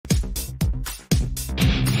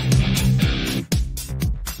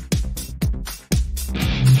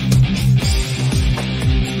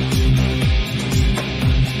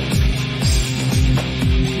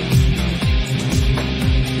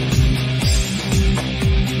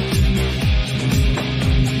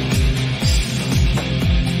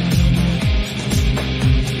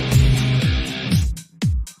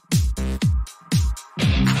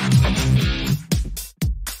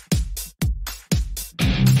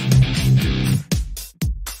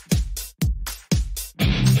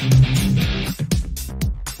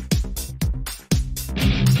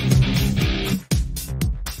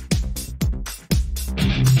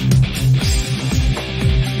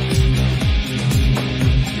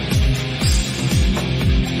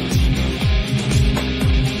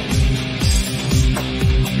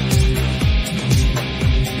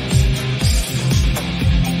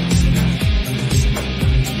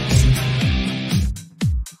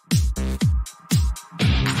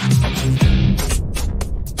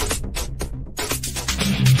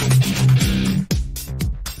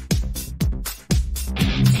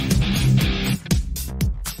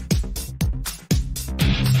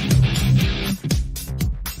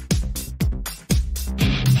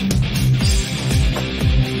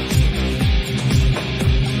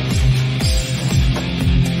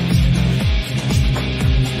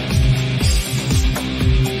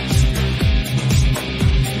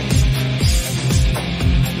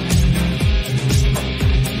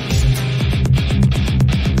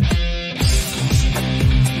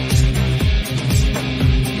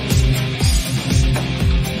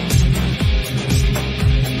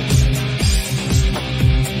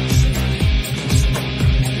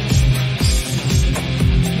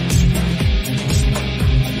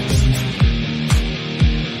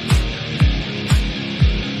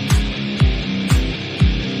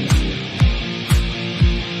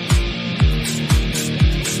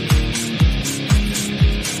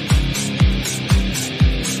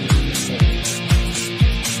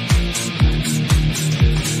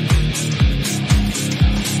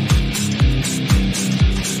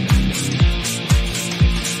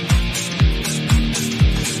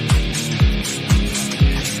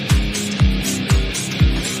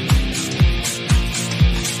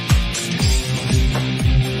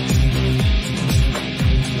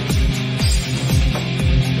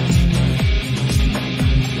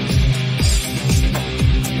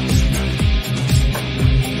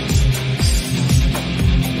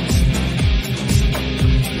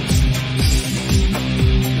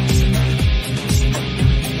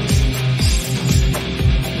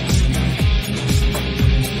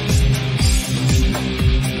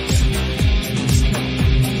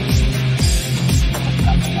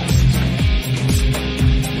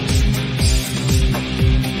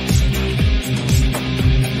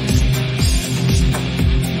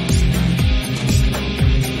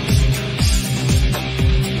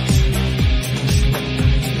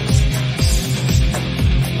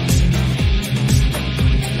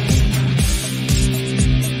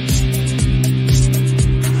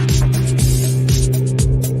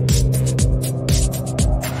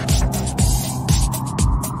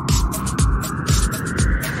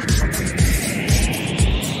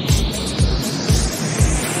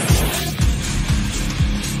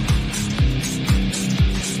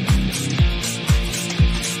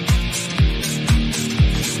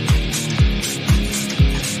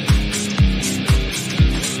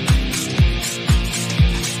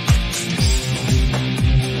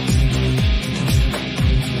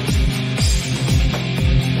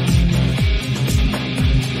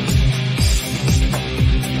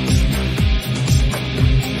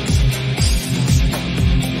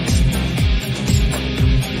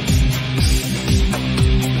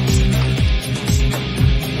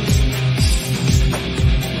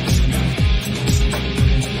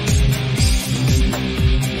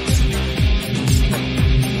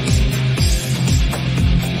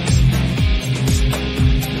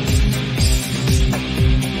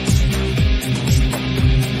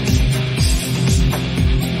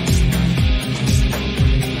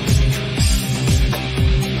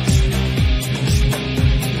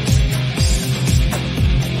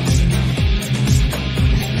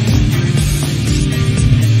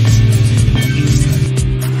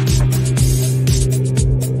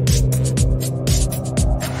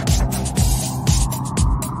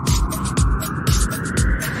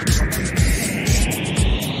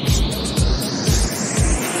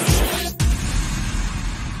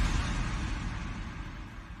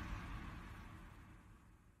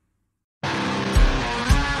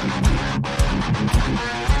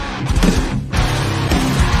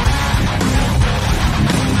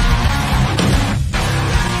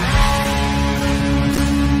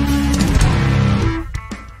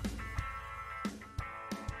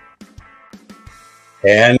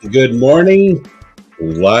And good morning,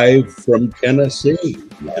 live from Tennessee,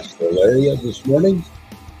 Nashville area this morning.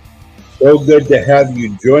 So good to have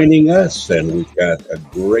you joining us, and we've got a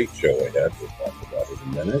great show ahead. We'll talk about it in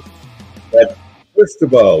a minute. But first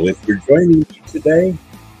of all, if you're joining me today,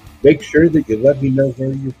 make sure that you let me know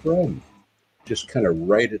where you're from. Just kind of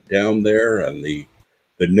write it down there on the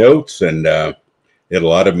notes, and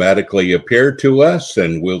it'll automatically appear to us,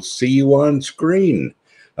 and we'll see you on screen.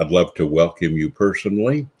 I'd love to welcome you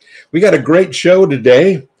personally. We got a great show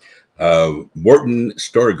today. Morten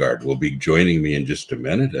Storgaard will be joining me in just a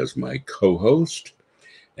minute as my co-host,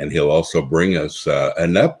 and he'll also bring us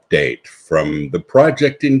an update from the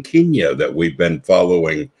project in Kenya that we've been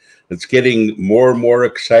following. It's getting more and more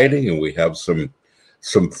exciting, and we have some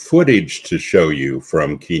footage to show you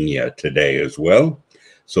from Kenya today as well.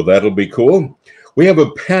 So that'll be cool. We have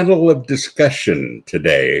a panel of discussion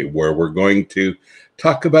today where we're going to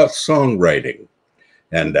talk about songwriting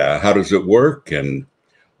and how does it work and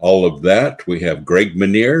all of that. We have Greg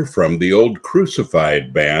Manier from the old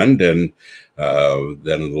Crucified band, and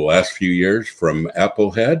then in the last few years from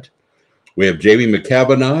APPLEHEAD. We have Jamie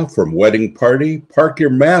McCavanagh from Wedding Party. Parker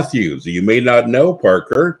Matthews, you may not know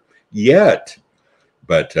Parker yet,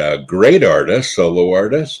 but great artist, solo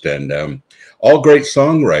artist, and all great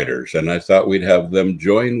songwriters. And I thought we'd have them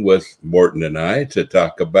join with Morten and I to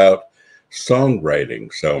talk about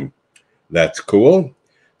songwriting. So that's cool.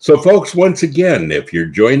 So folks, once again, if you're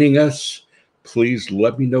joining us, please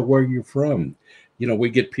let me know where you're from. You know, we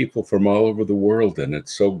get people from all over the world, and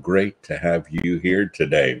it's so great to have you here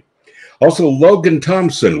today. Also, Logan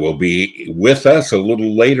Thompson will be with us a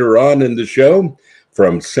little later on in the show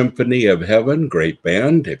from Symphony of Heaven, great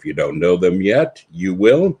band. If you don't know them yet, you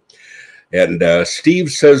will. And Steve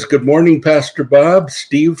says, good morning, Pastor Bob.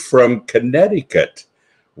 Steve from Connecticut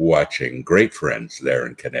watching. Great friends there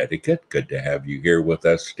in Connecticut. Good to have you here with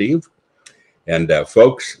us, Steve. And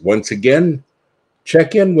folks, once again,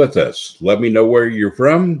 check in with us. Let me know where you're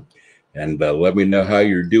from, and let me know how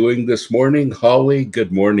you're doing this morning. Holly,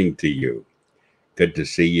 good morning to you. Good to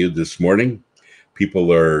see you this morning.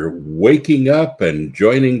 People are waking up and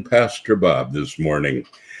joining Pastor Bob this morning.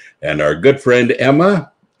 And our good friend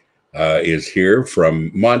Emma is here from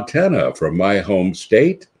Montana, from my home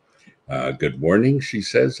state. Good morning, she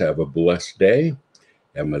says. Have a blessed day.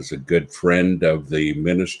 Emma's a good friend of the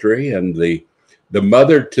ministry and the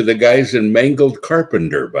mother to the guys in Mangled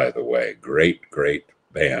Carpenter, by the way. Great, great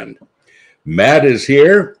band. Matt is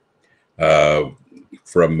here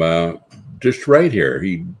from just right here.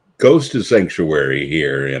 He goes to Sanctuary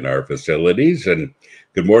here in our facilities. And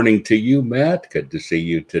good morning to you, Matt. Good to see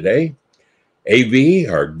you today. AV,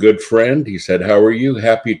 our good friend, he said, how are you?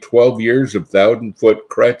 Happy 12 years of 1,000-Foot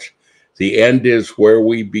Crutch. The end is where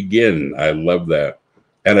we begin. I love that.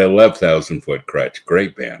 And I love 1,000-Foot Crutch.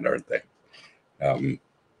 Great band, aren't they?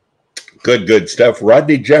 Good stuff.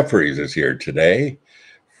 Rodney Jeffries is here today,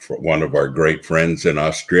 one of our great friends in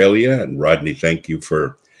Australia. And Rodney, thank you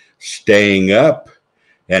for staying up.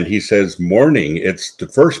 And he says morning. It's the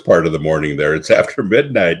first part of the morning there. It's after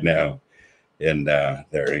midnight now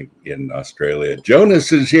there in Australia.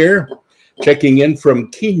 Jonas is here, checking in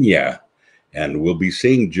from Kenya. And we'll be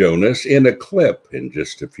seeing Jonas in a clip in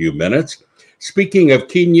just a few minutes. Speaking of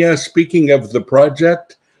Kenya, speaking of the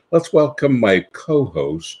project, let's welcome my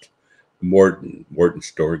co-host, Morten. Morten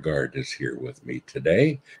Storgaard is here with me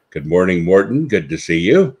today. Good morning, Morten. Good to see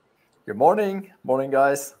you. Good morning. Morning,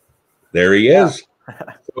 guys. There he is.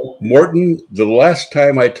 So, Morten, the last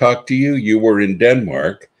time I talked to you, you were in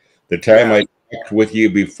Denmark. The time I talked with you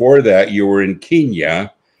before that, you were in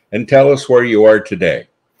Kenya. And tell us where you are today.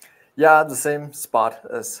 Yeah, the same spot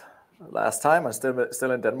as last time. I'm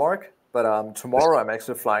still in Denmark, but tomorrow I'm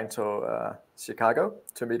actually flying to Chicago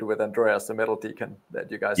to meet with Andreas, the metal deacon that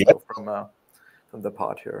you guys know from the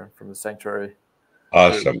pod here, from the Sanctuary.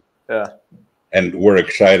 Awesome. Yeah. And we're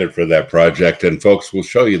excited for that project. And folks, we'll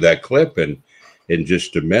show you that clip in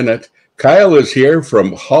just a minute. Kyle is here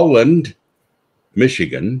from Holland,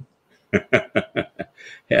 Michigan.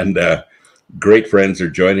 And great friends are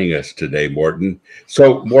joining us today, Morten.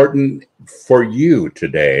 So, Morten, for you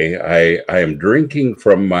today, I am drinking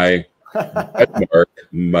from my Denmark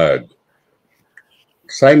mug.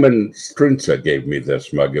 Simon Strunza gave me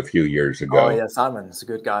this mug a few years ago. Oh, yeah, Simon is a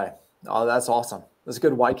good guy. Oh, that's awesome. That's a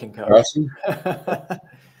good Viking cup. Awesome.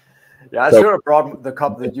 Yeah, I should have brought the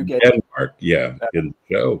cup that you gave. Denmark, in the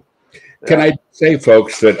show. Can I say,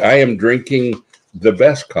 folks, that I am drinking the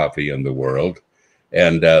best coffee in the world.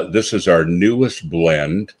 And this is our newest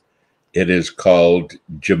blend. It is called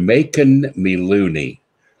Jamaican Miluni.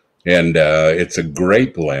 And it's a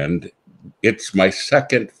great blend. It's my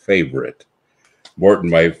second favorite. Morten,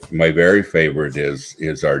 my very favorite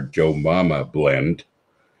is our Joe Mama blend,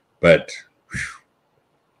 but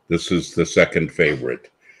this is the second favorite.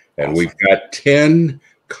 And Awesome. we've got 10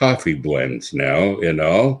 coffee blends now in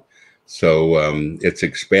all. So it's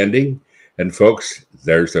expanding. And folks,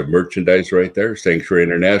 there's a merchandise right there,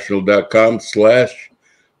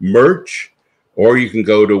 sanctuaryinternational.com/merch, or you can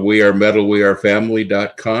go to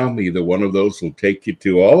wearemetalwearefamily.com. Either one of those will take you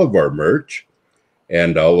to all of our merch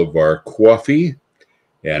and all of our coffee.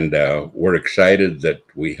 And we're excited that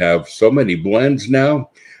we have so many blends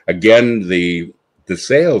now. Again, the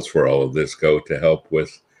sales for all of this go to help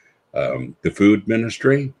with the food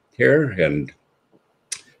ministry here, and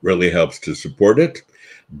really helps to support it.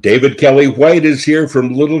 David Kelly White is here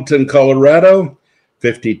from Littleton, Colorado.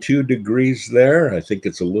 52 degrees there. I think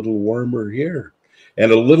it's a little warmer here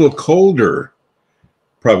and a little colder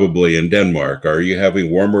probably in Denmark. Are you having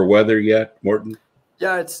warmer weather yet, Morten?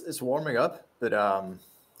 Yeah, it's warming up, but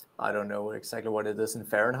I don't know exactly what it is in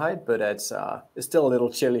Fahrenheit, but it's still a little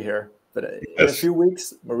chilly here. But in a few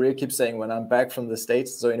weeks, Maria keeps saying when I'm back from the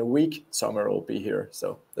States, so in a week, summer will be here.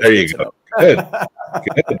 So there you go.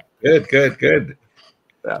 Good.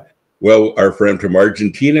 Yeah. Well, our friend from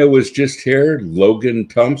Argentina was just here. Logan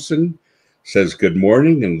Thompson says good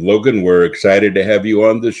morning. And Logan, we're excited to have you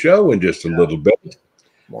on the show in just a little bit.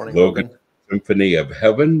 Morning, Logan. Symphony of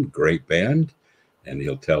Heaven, great band. And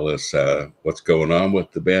he'll tell us what's going on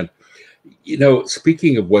with the band. You know,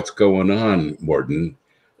 speaking of what's going on, Morten,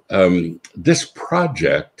 this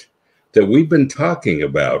project that we've been talking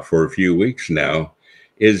about for a few weeks now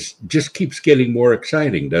just keeps getting more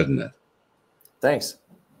exciting, doesn't it? Thanks.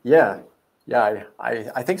 Yeah,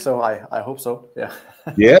 I think so. I hope so. Yeah.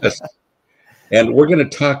 Yes. And we're going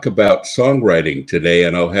to talk about songwriting today,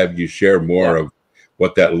 and I'll have you share more of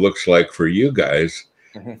what that looks like for you guys.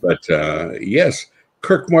 Mm-hmm. But yes,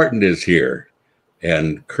 Kirk Martin is here,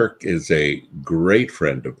 and Kirk is a great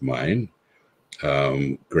friend of mine,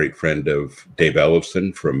 great friend of Dave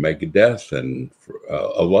Ellefson from Megadeth, and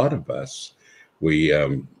a lot of us. We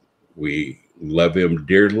love him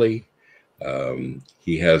dearly.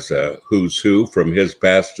 He has a who's who from his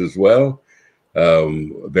past as well.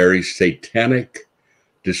 Very satanic,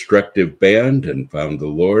 destructive band, and found the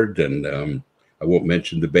Lord. And I won't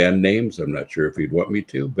mention the band names. I'm not sure if he'd want me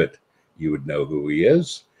to, but you would know who he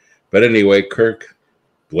is. But anyway, Kirk,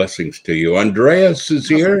 blessings to you. Andreas is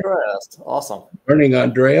here. Andreas. Awesome. Morning,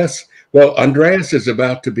 Andreas. Well, Andreas is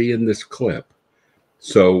about to be in this clip.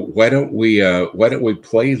 So why don't we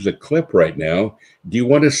play the clip right now? Do you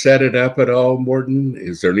want to set it up at all, Morten?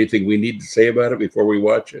 Is there anything we need to say about it before we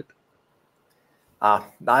watch it?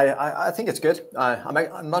 I think it's good.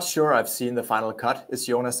 I'm not sure I've seen the final cut. It's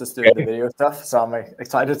Jonas is doing the video stuff, so I'm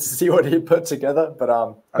excited to see what he put together. But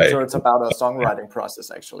I'm sure it's about a songwriting process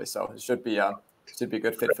actually, so it should be a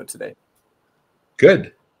good fit for today.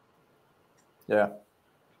 Good. Yeah.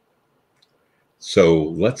 So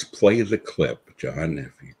let's play the clip, John,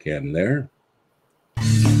 if you can there.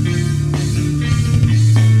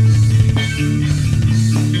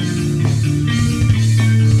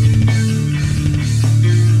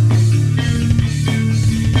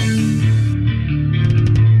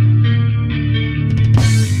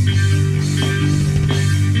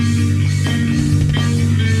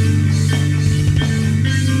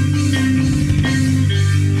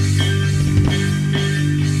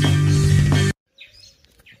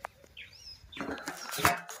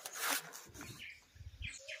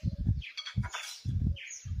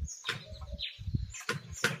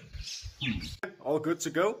 All good to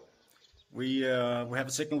go. We have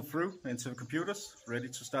a signal through into the computers, ready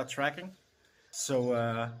to start tracking.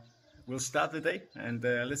 So we'll start the day and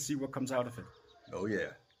let's see what comes out of it. Oh yeah,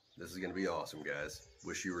 this is gonna be awesome, guys.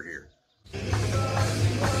 Wish you were here.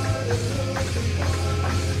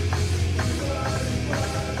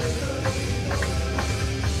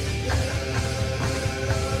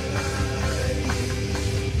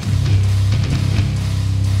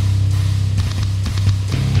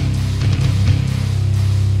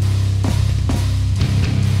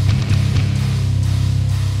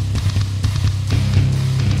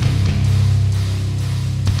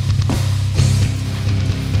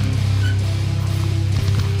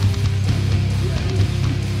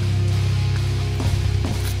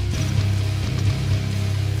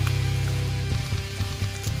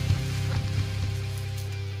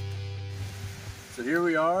 So here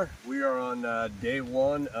we are. We are on day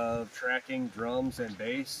one of tracking drums and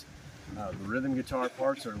bass. The rhythm guitar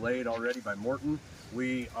parts are laid already by Morten.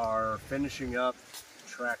 We are finishing up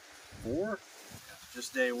track 4.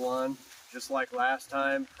 Just day one. Just like last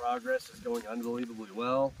time, progress is going unbelievably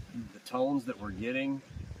well. The tones that we're getting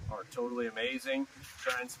are totally amazing.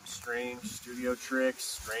 Trying some strange studio tricks,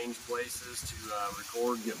 strange places to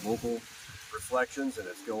record, get vocal reflections, and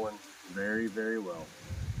it's going very, very well.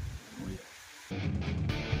 Oh, yeah.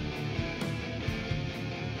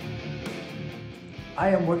 I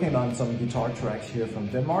am working on some guitar tracks here from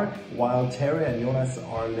Denmark, while Terry and Jonas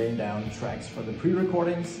are laying down tracks for the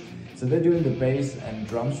pre-recordings. So they're doing the bass and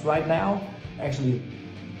drums right now, actually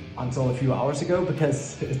until a few hours ago,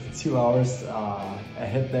 because it's 2 hours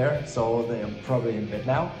ahead there, so they are probably in bed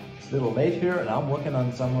now. It's a little late here, and I'm working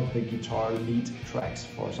on some of the guitar lead tracks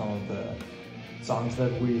for some of the songs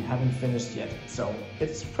that we haven't finished yet. So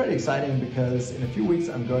it's pretty exciting because in a few weeks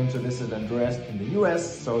I'm going to visit Andreas in the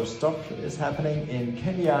US, so stuff is happening in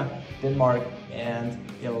Kenya, Denmark and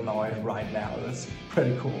Illinois right now. That's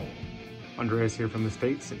pretty cool. Andreas here from the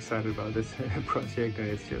States, excited about this project, and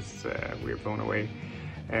it's just, we're blown away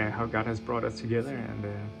how God has brought us together. And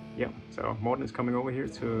yeah, so Morten is coming over here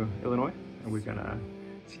to Illinois, and we're gonna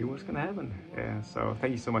see what's gonna happen. So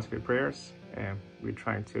thank you so much for your prayers. We're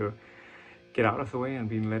trying to get out of the way and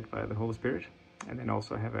being led by the Holy Spirit, and then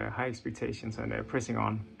also have high expectations and pressing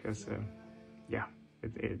on, because yeah,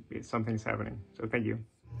 something's happening. So thank you.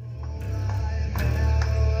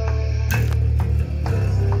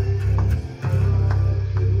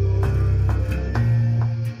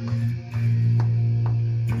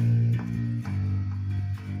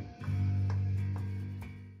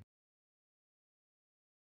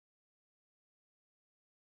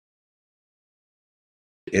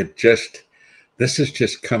 This has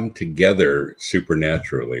just come together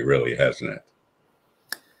supernaturally, really, hasn't it?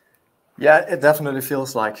 Yeah, it definitely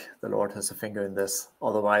feels like the Lord has a finger in this.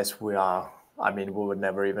 Otherwise, we would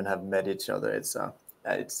never even have met each other. It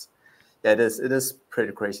is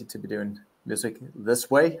pretty crazy to be doing music this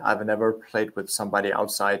way. I've never played with somebody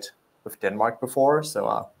outside of Denmark before,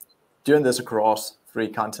 so doing this across 3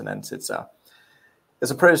 continents, it's a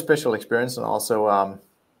pretty special experience, and also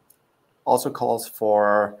calls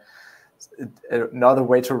for another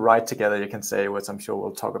way to write together, you can say, which I'm sure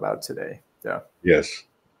we'll talk about today. Yeah. Yes.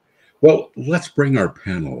 Well, let's bring our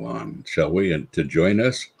panel on, shall we, and to join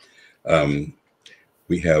us.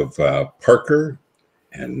 We have Parker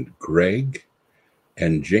and Greg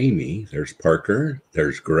and Jamie. There's Parker,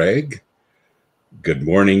 there's Greg. Good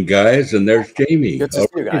morning, guys, and there's Jamie. Good to see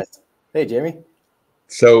you guys. Hey, Jamie.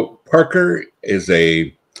 So Parker is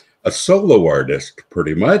a solo artist,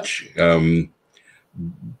 pretty much.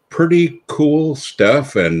 Pretty cool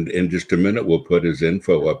stuff, and in just a minute we'll put his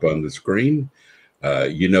info up on the screen.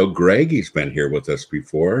 You know Greg, he's been here with us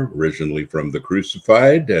before, originally from The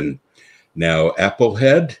Crucified and now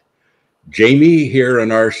APPLEHEAD. Jamie here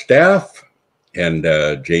on our staff, and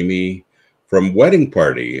Jamie from Wedding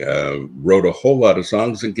Party, wrote a whole lot of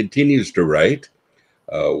songs and continues to write.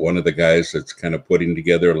 One of the guys that's kind of putting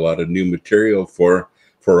together a lot of new material for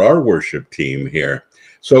our worship team here.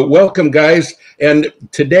 So welcome, guys. And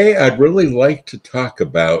today I'd really like to talk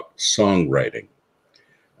about songwriting.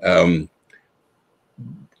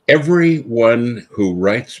 Everyone who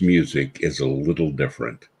writes music is a little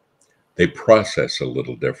different. They process a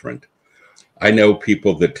little different. I know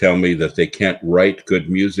people that tell me that they can't write good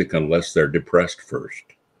music unless they're depressed first.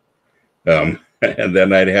 And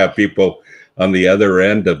then I'd have people on the other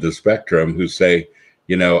end of the spectrum who say,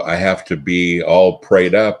 you know, I have to be all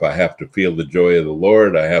prayed up. I have to feel the joy of the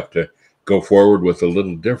Lord. I have to go forward with a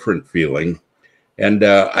little different feeling. And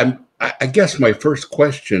I guess my first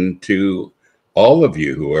question to all of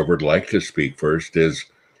you, whoever would like to speak first, is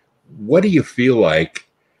what do you feel like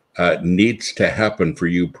needs to happen for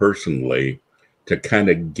you personally to kind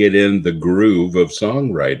of get in the groove of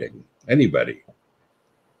songwriting? Anybody?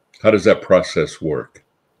 How does that process work?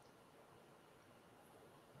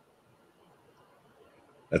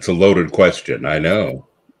 That's a loaded question, I know.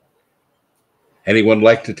 Anyone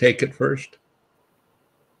like to take it first?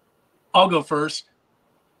 I'll go first,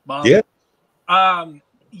 Bob. Yeah.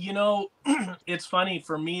 You know, it's funny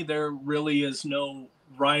for me, there really is no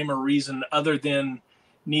rhyme or reason other than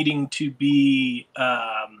needing to be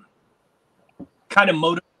kind of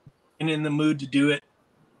motivated and in the mood to do it.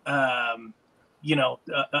 You know,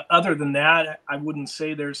 other than that, I wouldn't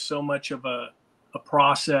say there's so much of a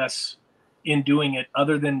process in doing it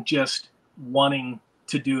other than just wanting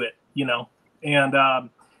to do it, you know. And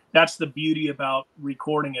that's the beauty about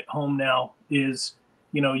recording at home now is,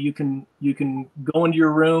 you know, you can go into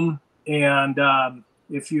your room, and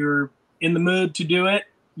if you're in the mood to do it,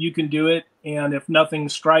 you can do it. And if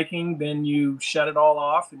nothing's striking, then you shut it all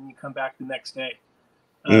off and you come back the next day.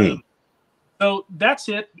 So that's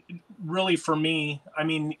it really for me. I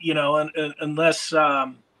mean, you know, unless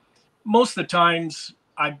most of the times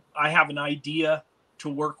I have an idea to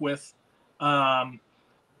work with.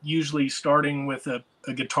 Usually starting with a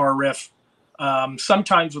guitar riff,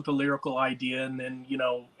 sometimes with a lyrical idea, and then, you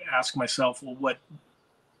know, ask myself, well,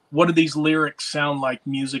 what do these lyrics sound like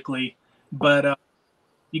musically? But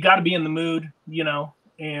you got to be in the mood, you know,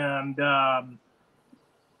 and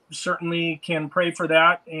certainly can pray for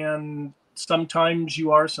that. And sometimes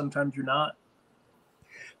you are, sometimes you're not.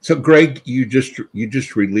 So, Greg, you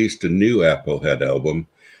just released a new Applehead album.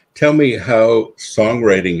 Tell me how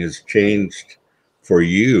songwriting has changed for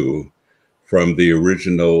you from the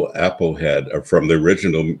original Applehead, or from the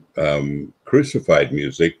original Crucified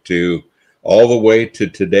music to all the way to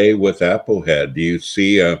today with Applehead. Do you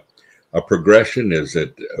see a progression? Is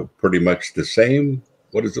it pretty much the same?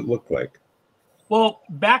 What does it look like? Well,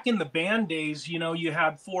 back in the band days, you know, you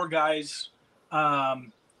had four guys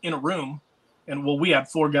in a room, and well, we had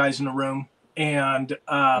four guys in a room, and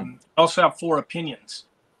also have four opinions,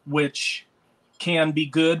 which can be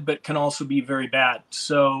good, but can also be very bad.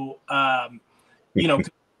 So, you know,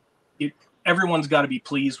 everyone's got to be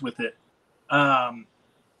pleased with it.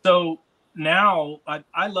 So now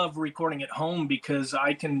I love recording at home because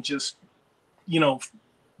I can just, you know,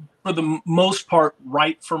 for the most part,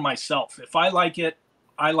 write for myself. If I like it,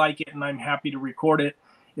 and I'm happy to record it.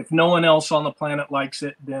 If no one else on the planet likes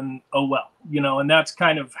it, then oh well, you know, and that's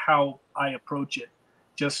kind of how I approach it.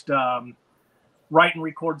 Just write and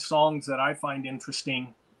record songs that I find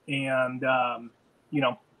interesting, and you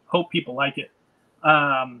know, hope people like it.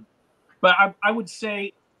 But I would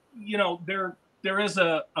say, you know, there is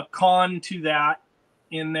a con to that,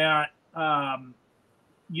 in that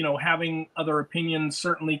you know, having other opinions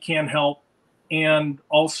certainly can help, and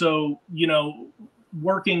also, you know,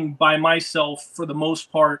 working by myself for the most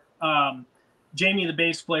part. Jamie, the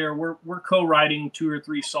bass player, we're co-writing 2 or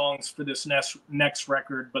 3 songs for this next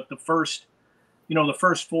record, but the first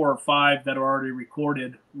 4 or 5 that are already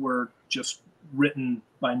recorded were just written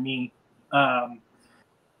by me.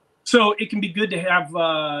 So it can be good to have,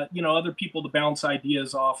 you know, other people to bounce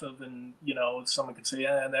ideas off of, and, you know, someone could say,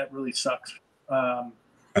 that really sucks. You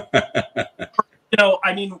know,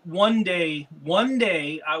 I mean, one day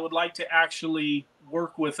I would like to actually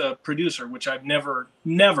work with a producer, which I've never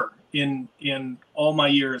in all my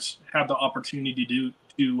years had the opportunity to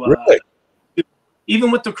do. Really? Even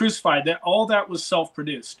with the Crucified, all that was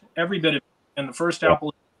self-produced, every bit of it. And the first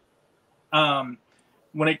Apple,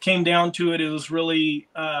 when it came down to it, it was really,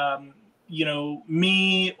 you know,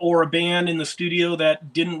 me or a band in the studio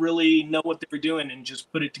that didn't really know what they were doing and just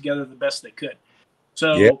put it together the best they could.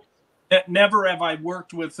 So never have I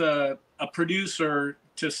worked with a producer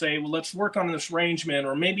to say, well, let's work on this arrangement,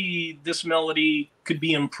 or maybe this melody could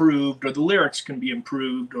be improved, or the lyrics can be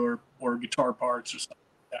improved, or guitar parts or something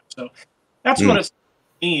like that. So that's what it's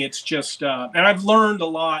me. It's just, and I've learned a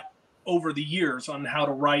lot over the years on how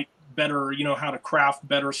to write better, you know, how to craft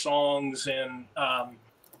better songs, and,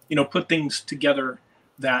 you know, put things together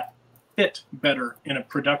that fit better in a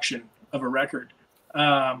production of a record.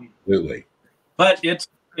 Absolutely. But it's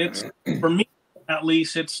for me, at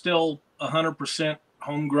least, it's still 100%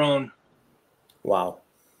 homegrown. Wow.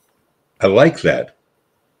 I like that.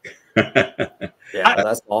 Yeah,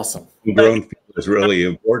 that's awesome. Homegrown is really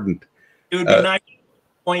important. It would be nice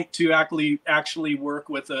point to actually work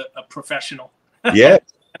with a professional. Yeah.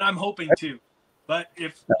 And I'm hoping to. But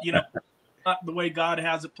if, you know, not the way God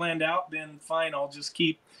has it planned out, then fine, I'll just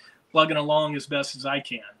keep plugging along as best as I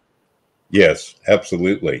can. Yes,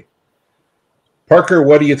 absolutely. Parker,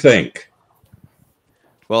 what do you think?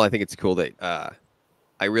 Well, I think it's cool that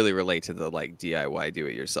I really relate to the like DIY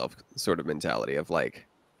do-it-yourself sort of mentality of like,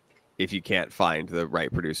 if you can't find the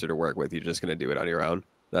right producer to work with, you're just going to do it on your own.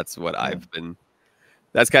 That's what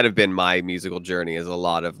that's kind of been my musical journey, is a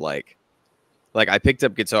lot of like I picked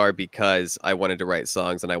up guitar because I wanted to write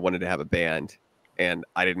songs and I wanted to have a band, and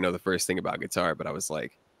I didn't know the first thing about guitar, but I was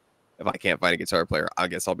like, if I can't find a guitar player, I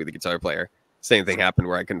guess I'll be the guitar player. Same thing happened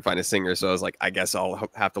where I couldn't find a singer, so I was like, I guess I'll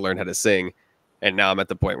have to learn how to sing. And now I'm at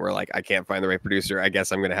the point where like I can't find the right producer. I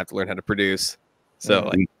guess I'm going to have to learn how to produce. So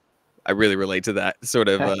like, I really relate to that sort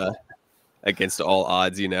of against all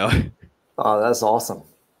odds, you know. Oh, that's awesome.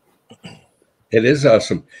 It is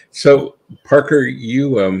awesome. So Parker,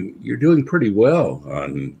 you're doing pretty well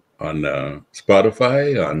on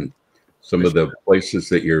Spotify, on some of the places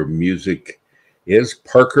that your music is.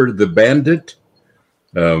 Parker the Bandit,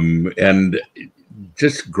 and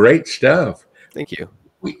just great stuff. Thank you.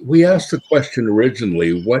 We asked the question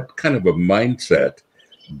originally, what kind of a mindset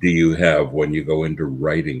do you have when you go into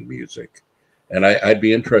writing music? And I'd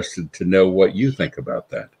be interested to know what you think about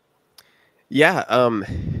that. Yeah.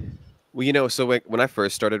 Well, you know, so when I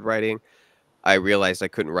first started writing, I realized I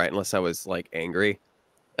couldn't write unless I was like angry.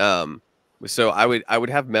 So I would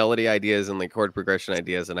have melody ideas and like chord progression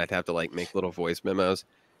ideas, and I'd have to like make little voice memos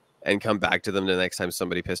and come back to them the next time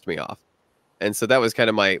somebody pissed me off. And so that was kind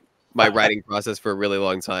of my writing process for a really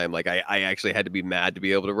long time. Like I actually had to be mad to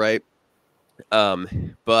be able to write.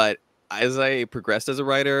 But as I progressed as a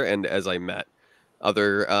writer and as I met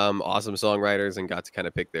other awesome songwriters and got to kind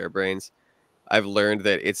of pick their brains, I've learned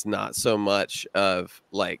that it's not so much of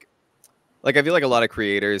like I feel like a lot of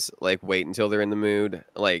creators like wait until they're in the mood.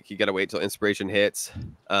 Like you got to wait till inspiration hits.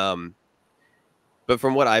 But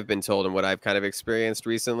from what I've been told and what I've kind of experienced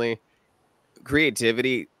recently,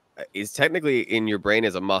 creativity is technically in your brain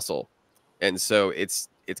as a muscle. And so it's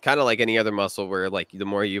kind of like any other muscle where like the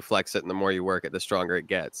more you flex it and the more you work it, the stronger it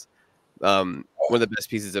gets. One of the best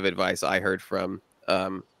pieces of advice I heard from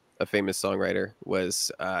a famous songwriter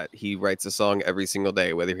was he writes a song every single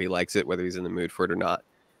day, whether he likes it, whether he's in the mood for it or not.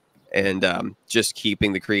 And just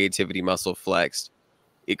keeping the creativity muscle flexed,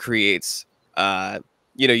 it creates,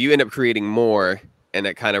 you end up creating more, and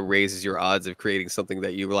it kind of raises your odds of creating something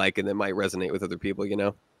that you like and that might resonate with other people, you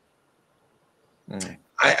know?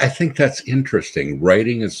 I think that's interesting.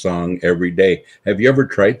 Writing a song every day. Have you ever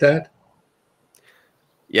tried that?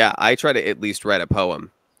 Yeah, I try to at least write a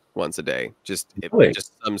poem once a day. Just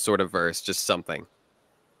some sort of verse, just something.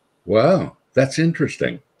 Wow, that's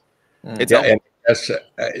interesting. It's and that's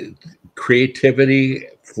creativity,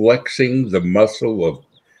 flexing the muscle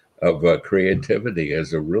of creativity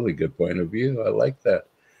is a really good point of view. I like that.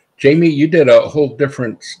 Jamie, you did a whole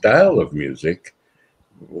different style of music.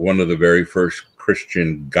 One of the very first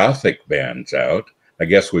Christian Gothic bands out. I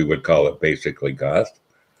guess we would call it basically goth.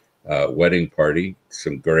 Wedding Party,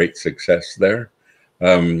 some great success there.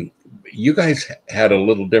 You guys had a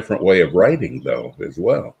little different way of writing, though, as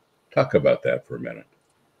well. Talk about that for a minute.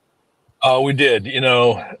 We did.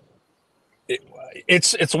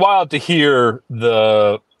 It's wild to hear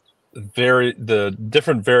the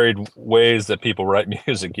different varied ways that people write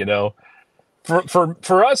music.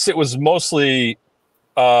 For us, it was mostly,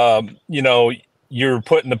 you're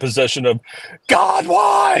put in the position of, God,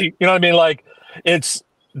 why? You know what I mean? Like it's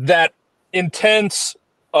that intense,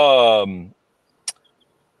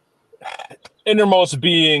 innermost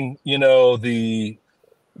being, the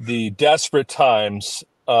desperate times,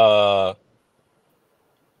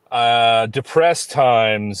 depressed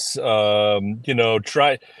times,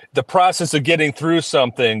 try the process of getting through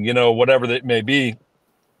something, whatever that may be.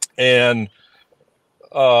 And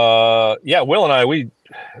Will and I, we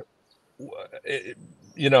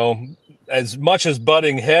as much as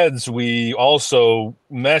butting heads, we also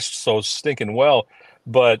meshed so stinking well.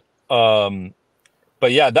 But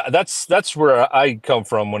yeah, that's where I come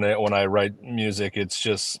from when I write music. It's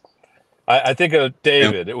just I think of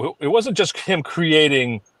David. It wasn't just him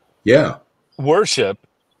creating worship.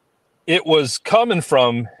 It was coming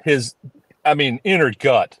from his, inner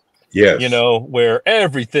gut. Yes. Where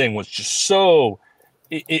everything was just so,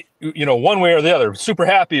 one way or the other, super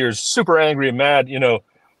happy or super angry and mad,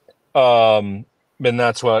 and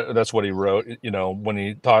that's what he wrote, when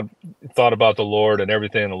he thought about the Lord and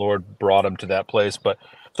everything, and the Lord brought him to that place. But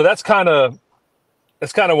so that's kind of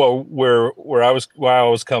where I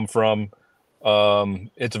was come from.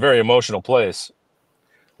 It's a very emotional place.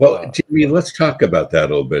 Well, Jimmy, let's talk about that a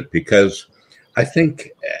little bit, because I think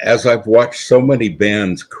as I've watched so many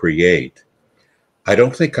bands create, I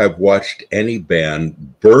don't think I've watched any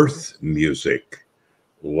band birth music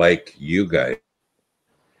like you guys.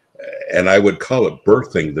 And I would call it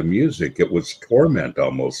birthing the music. It was torment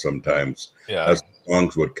almost sometimes as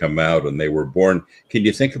songs would come out and they were born. Can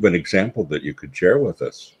you think of an example that you could share with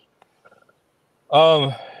us?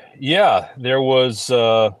 Yeah, there's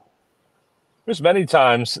many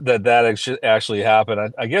times that actually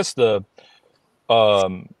happened. I guess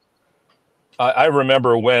I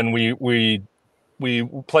remember when we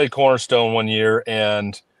played Cornerstone one year,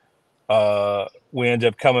 and we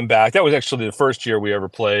ended up coming back. That was actually the first year we ever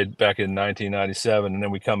played, back in 1997. And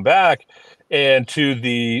then we come back, and to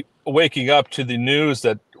the waking up to the news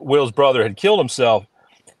that Will's brother had killed himself.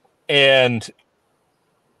 And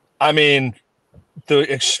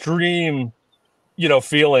the extreme,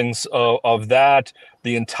 feelings of that.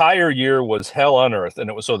 The entire year was hell on earth. And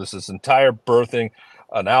it was this entire birthing,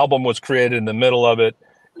 an album was created in the middle of it.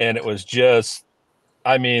 And it was just,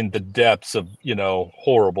 the depths of,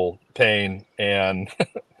 horrible pain, and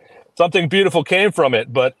something beautiful came from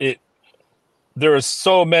it. But there are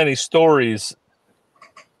so many stories.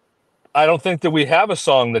 I don't think that we have a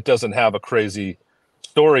song that doesn't have a crazy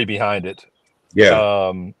story behind it.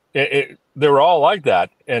 Yeah. They were all like that.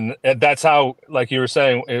 And that's how, like you were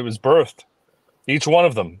saying, it was birthed. Each one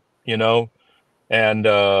of them, and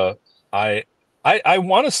I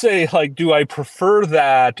want to say, like, do I prefer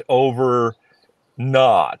that over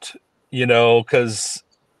not, you know, because,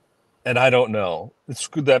 and I don't know. It's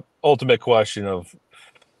that ultimate question of,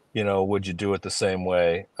 you know, would you do it the same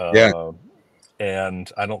way? Yeah.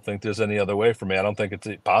 And I don't think there's any other way for me. I don't think it's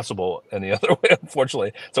possible any other way,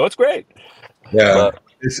 unfortunately. So it's great. Yeah.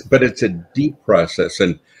 But it's a deep process.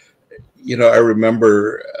 And, you know, I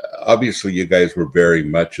remember, obviously, you guys were very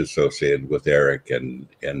much associated with Eric and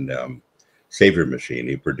Savior Machine.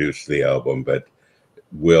 He produced the album, but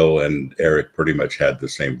Will and Eric pretty much had the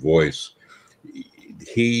same voice.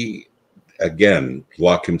 He, again,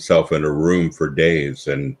 lock himself in a room for days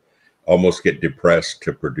and almost get depressed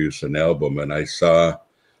to produce an album. And I saw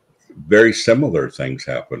very similar things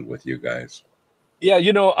happen with you guys. Yeah,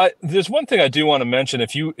 you know, there's one thing I do want to mention.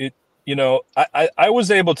 You know, I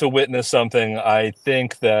was able to witness something I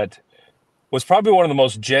think that was probably one of the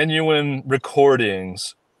most genuine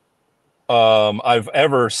recordings I've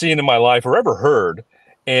ever seen in my life or ever heard.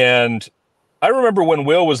 And I remember when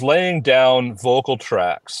Will was laying down vocal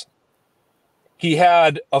tracks, he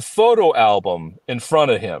had a photo album in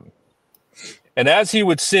front of him. And as he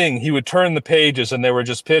would sing, he would turn the pages and there were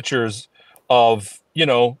just pictures of, you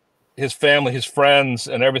know, his family, his friends,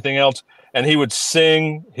 and everything else. And he would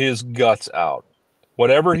sing his guts out,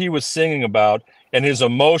 whatever he was singing about, and his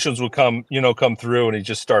emotions would come through, and he'd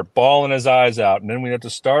just start bawling his eyes out. And then we'd have to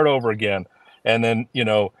start over again. And then, you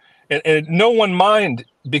know, and no one mind,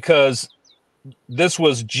 because this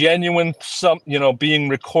was genuine, being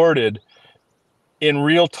recorded in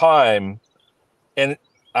real time. And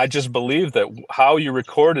I just believe that how you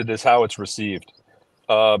record it is how it's received.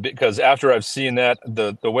 Because after I've seen that,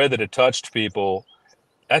 the way that it touched people,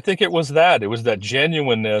 I think it was that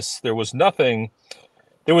genuineness. There was no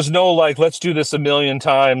like, let's do this a million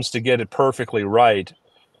times to get it perfectly right.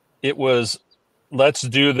 It was, let's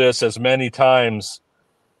do this as many times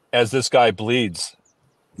as this guy bleeds.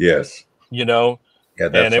 Yes. You know? Yeah,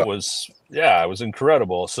 and it was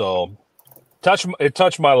incredible. So it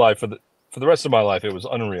touched my life for the rest of my life. It was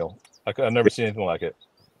unreal. I've never seen anything like it.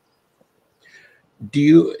 Do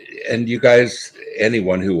you guys,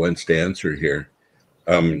 anyone who wants to answer here,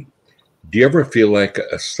 do you ever feel like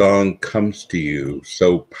a song comes to you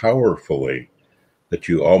so powerfully that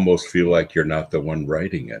you almost feel like you're not the one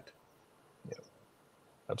writing it? Yeah,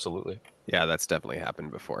 absolutely. Yeah, that's definitely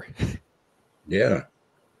happened before. Yeah.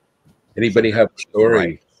 Anybody have a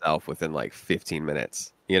story? Itself within like 15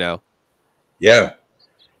 minutes, you know? Yeah.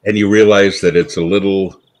 And you realize that it's a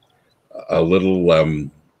little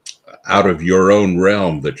out of your own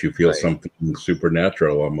realm, that you feel something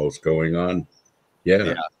supernatural almost going on.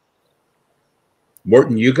 Yeah.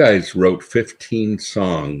 Morten, you guys wrote 15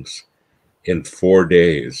 songs in 4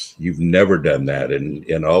 days. You've never done that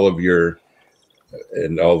in all of your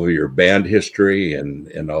band history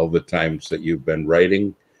and all the times that you've been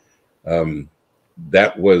writing.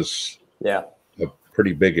 That was a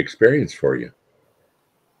pretty big experience for you.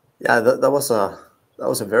 Yeah, that was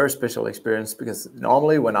a very special experience, because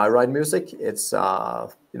normally when I write music, it's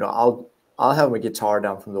I'll have my guitar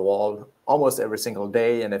down from the wall almost every single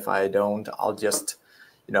day, and if I don't, I'll just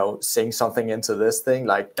sing something into this thing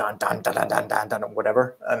like dun dun dun dun dun dun dun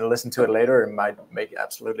whatever, and listen to it later. It might make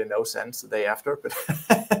absolutely no sense the day after,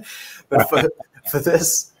 but for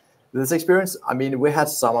this experience, I mean, we had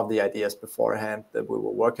some of the ideas beforehand that we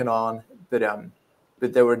were working on,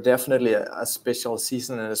 but there were definitely a special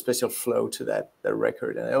season and a special flow to that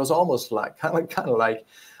record. And it was almost like kind of like,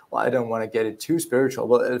 well, I don't want to get it too spiritual,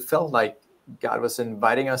 but it felt like God was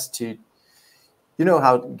inviting us to, you know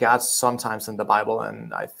how God sometimes in the Bible,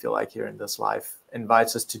 and I feel like here in this life,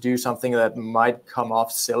 invites us to do something that might come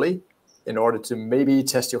off silly in order to maybe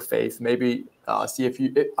test your faith, maybe see if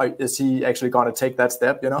is he actually going to take that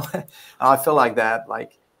step, And I feel like that,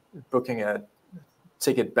 like booking a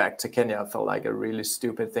ticket back to Kenya felt like a really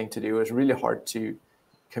stupid thing to do. It was really hard to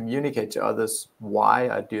communicate to others why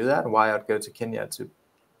I do that, why I'd go to Kenya to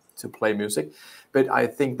play music. But I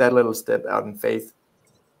think that little step out in faith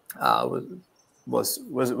was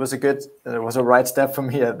a right step for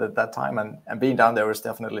me at that time, and being down there was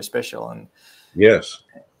definitely special. And yes,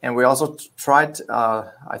 and we also tried.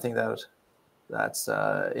 I think that's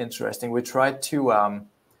interesting. We tried to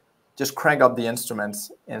just crank up the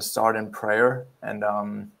instruments and start in prayer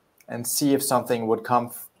and see if something would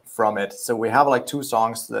come from it. So we have like 2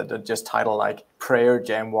 songs that are just titled like Prayer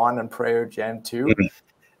Jam 1 and Prayer Jam 2,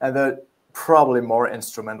 and they're probably more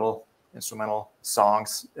instrumental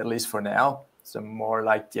songs, at least for now. So more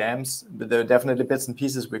like jams, but there are definitely bits and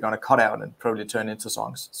pieces we're going to cut out and probably turn into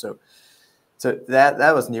songs. So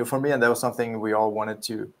that was new for me, and that was something we all wanted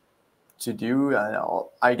to to do. And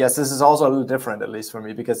I guess this is also a little different, at least for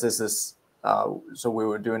me, because this is so we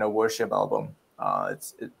were doing a worship album.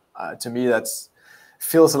 To me, that's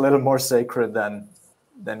feels a little more sacred than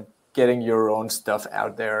getting your own stuff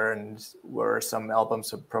out there, and where some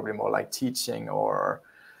albums are probably more like teaching, or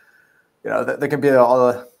there can be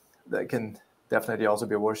other that can definitely also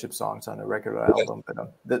be worship songs on a regular album.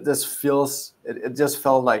 But this feels it just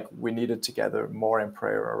felt like we needed to gather more in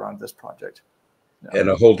prayer around this project. And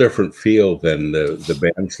a whole different feel than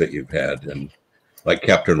the bands that you've had, and like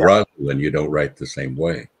Captain Rosalind, you don't write the same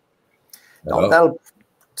way. No, that'll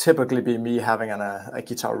typically be me having a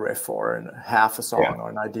guitar riff or half a song or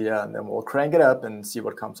an idea, and then we'll crank it up and see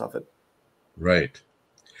what comes of it. Right.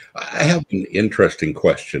 I have an interesting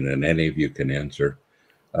question, and any of you can answer.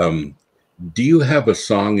 Do you have a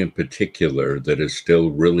song in particular that is still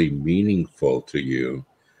really meaningful to you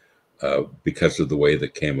because of the way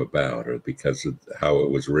that came about, or because of how it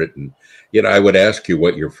was written? I would ask you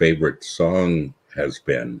what your favorite song has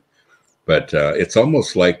been, but it's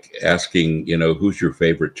almost like asking, who's your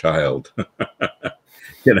favorite child?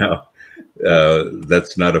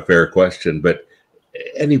 That's not a fair question, but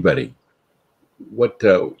anybody, what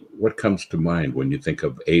comes to mind when you think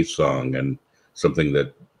of a song and something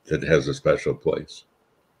that has a special place?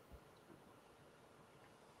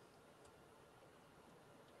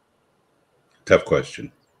 Tough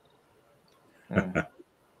question. I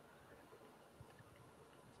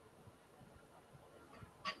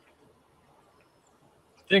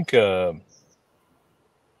think there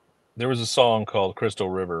was a song called Crystal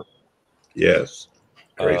River. Yes.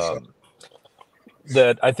 Great song.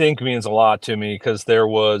 That I think means a lot to me, because there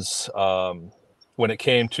was, when it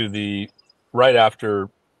came to right after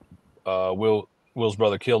Will's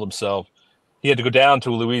brother killed himself, he had to go down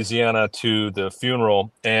to Louisiana to the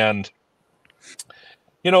funeral, and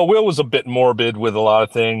Will was a bit morbid with a lot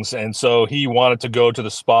of things, and so he wanted to go to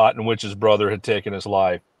the spot in which his brother had taken his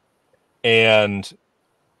life. And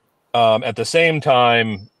at the same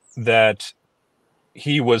time that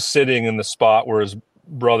he was sitting in the spot where his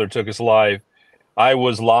brother took his life, I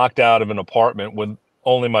was locked out of an apartment with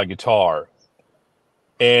only my guitar.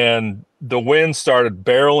 And the wind started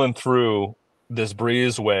barreling through this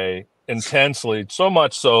breezeway intensely, so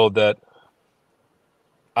much so that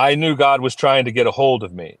I knew God was trying to get a hold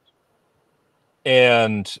of me.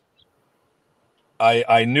 And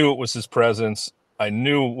I knew it was his presence. I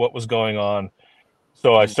knew what was going on.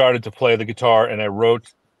 So I started to play the guitar and I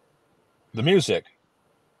wrote the music.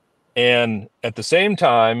 And at the same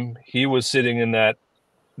time, he was sitting in that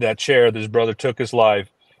chair that his brother took his life,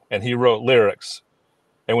 and he wrote lyrics.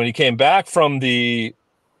 And when he came back from the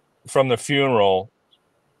funeral,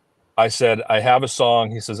 I said, I have a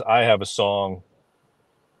song. He says, I have a song.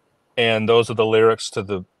 And those are the lyrics to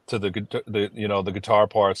the guitar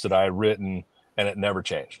parts that I had written, and it never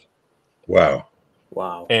changed. Wow.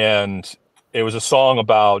 And it was a song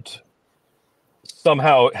about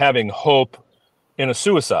somehow having hope in a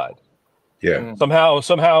suicide. Yeah. Somehow,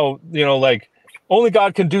 like only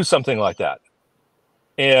God can do something like that.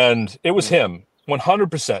 And it was him.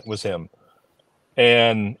 100% was him.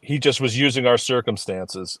 And he just was using our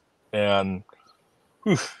circumstances. And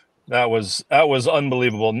that was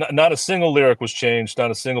unbelievable. Not a single lyric was changed. Not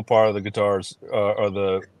a single part of the guitars or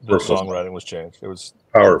the songwriting was changed. It was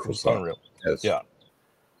powerful. Unreal. Yes. Yeah.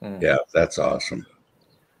 Yeah, that's awesome.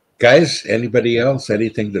 Guys, anybody else,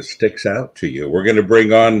 anything that sticks out to you? We're going to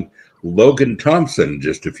bring on Logan Thompson in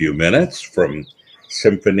just a few minutes from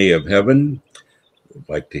Symphony of Heaven. I'd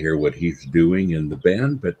like to hear what he's doing in the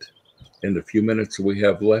band, but in the few minutes we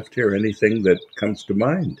have left here, anything that comes to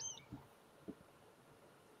mind?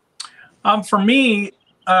 For me,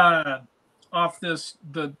 off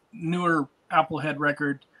the newer Applehead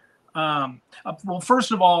record, well,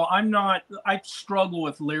 first of all, I struggle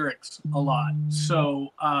with lyrics a lot.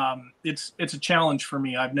 So it's a challenge for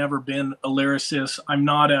me. I've never been a lyricist. I'm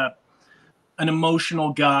not an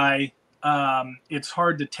emotional guy. It's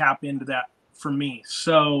hard to tap into that for me.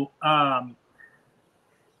 So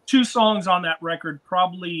 2 songs on that record,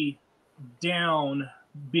 probably Down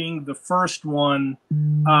being the first one,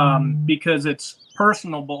 because it's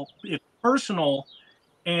personal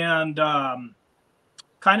and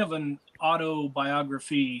kind of an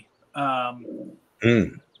autobiography. Time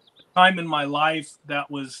in my life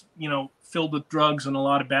that was, filled with drugs and a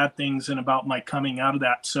lot of bad things, and about my coming out of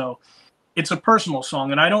that. So it's a personal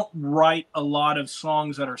song, and I don't write a lot of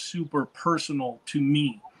songs that are super personal to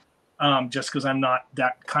me, just because I'm not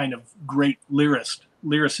that kind of great lyricist.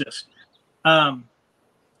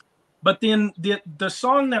 But then the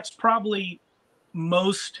song that's probably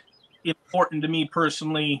most important to me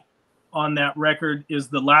personally on that record is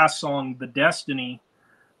the last song, The Destiny,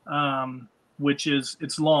 which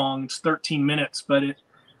it's long, it's 13 minutes, but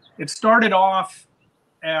it started off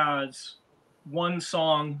as one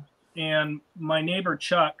song, and my neighbor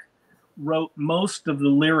Chuck wrote most of the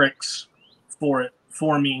lyrics for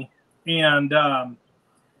me. And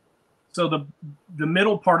so the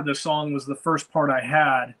middle part of the song was the first part I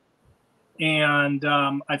had, and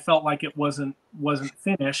I felt like it wasn't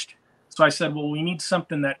finished. So I said, well, we need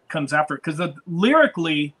something that comes after it, because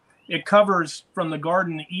lyrically it covers from the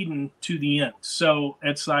Garden of Eden to the end. So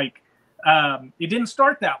it's like it didn't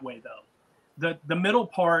start that way though. The middle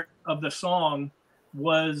part of the song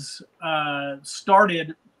was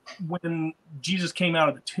started when Jesus came out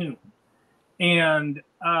of the tomb, and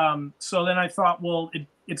so then I thought, well,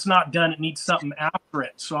 it's not done. It needs something after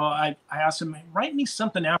it. So I asked him, write me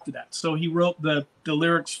something after that. So he wrote the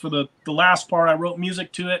lyrics for the last part. I wrote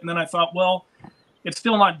music to it. And then I thought, well, it's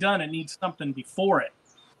still not done. It needs something before it.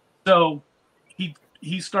 So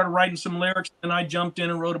he started writing some lyrics, and I jumped in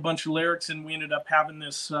and wrote a bunch of lyrics, and we ended up having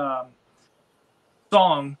this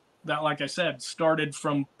song that, like I said, started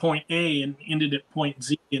from point A and ended at point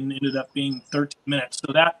Z, and ended up being 13 minutes.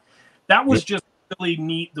 So that was just really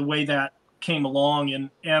neat the way that came along,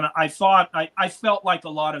 and I thought I felt like a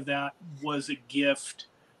lot of that was a gift,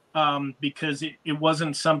 because it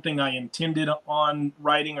wasn't something I intended on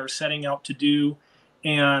writing or setting out to do,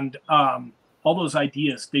 and all those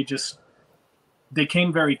ideas, they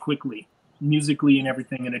came very quickly, musically and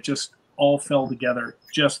everything, and it just all fell together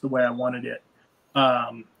just the way I wanted it.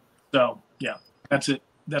 So yeah, that's it.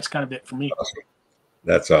 That's kind of it for me. Awesome.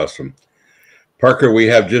 That's awesome. Parker, we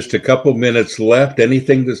have just a couple minutes left.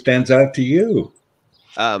 Anything that stands out to you?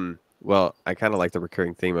 Well, I kind of like the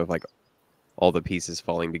recurring theme of like all the pieces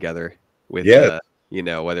falling together with, you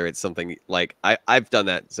know, whether it's something like I've done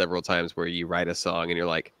that several times where you write a song and you're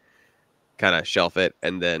like, kind of shelf it,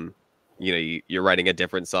 and then, you know, you're writing a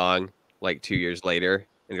different song like 2 years later,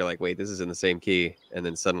 and you're like, wait, this is in the same key, and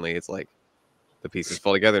then suddenly it's like the pieces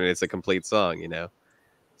fall together and it's a complete song, you know.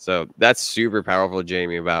 So that's super powerful,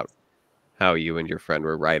 Jamie, about how you and your friend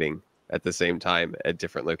were writing at the same time at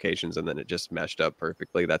different locations, and then it just meshed up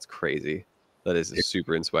perfectly. That's crazy. That is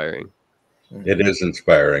super inspiring. It is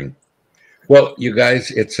inspiring. Well, you guys,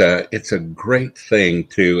 it's a great thing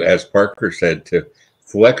to, as Parker said, to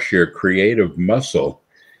flex your creative muscle,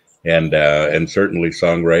 and certainly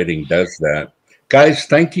songwriting does that. Guys,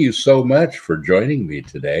 thank you so much for joining me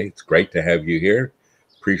today. It's great to have you here.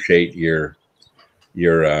 Appreciate your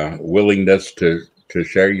willingness to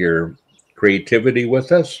share your creativity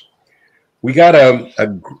with us. We got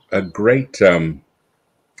a great time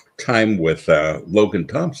with Logan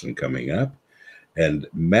Thompson coming up, and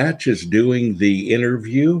Match is doing the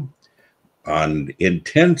interview on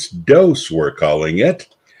Intense Dose, we're calling it.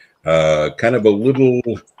 Kind of a little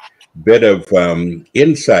bit of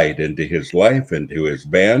insight into his life, into his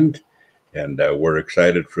band, and we're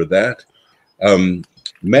excited for that.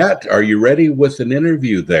 Matt, are you ready with an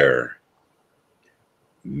interview there?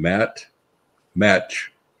 Match,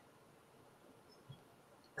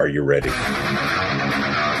 are you ready?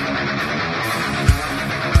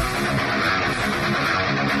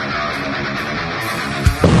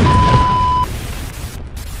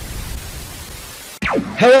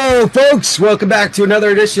 Hello, folks. Welcome back to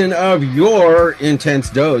another edition of your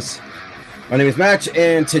Intense Dose. My name is Match,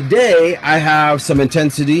 and today I have some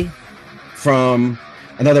intensity from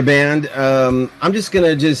another band. I'm just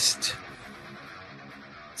going to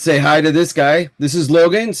say hi to this guy. This is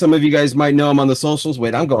Logan. Some of you guys might know him on the socials.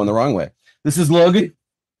 Wait, I'm going the wrong way. This is Logan.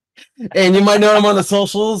 And you might know him on the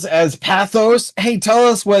socials as Pathos. Hey, tell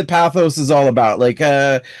us what Pathos is all about. Like,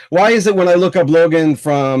 why is it when I look up Logan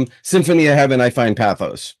from Symphony of Heaven, I find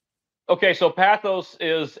Pathos? Okay, so Pathos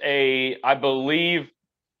is I believe,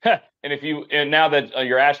 and now that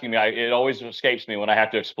you're asking me, it always escapes me when I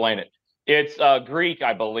have to explain it. It's Greek,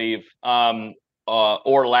 I believe,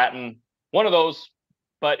 or Latin, one of those.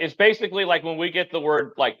 But it's basically like when we get the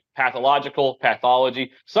word like pathological,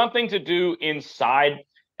 pathology, something to do inside.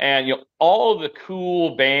 And all of the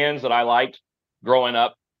cool bands that I liked growing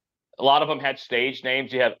up, a lot of them had stage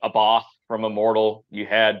names. You had Aboth from Immortal. You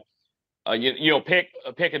had pick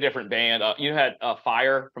a different band. You had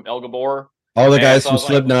Fire from Elgabor. All the guys from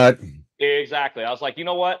Slipknot. Exactly. I was like, you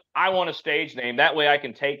know what? I want a stage name. That way I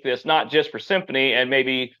can take this not just for symphony, and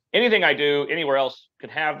maybe anything I do anywhere else could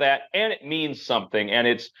have that, and it means something, and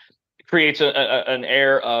it creates an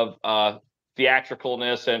air of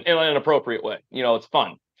theatricalness and in an appropriate way. It's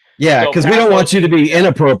fun. Yeah, So because we don't want you to be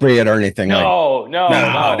inappropriate or anything. No.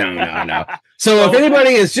 So If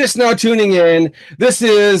anybody is just now tuning in, this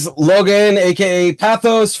is Logan, aka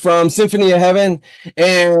Pathos from Symphony of Heaven.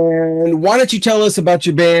 And why don't you tell us about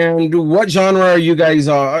your band? What genre are you guys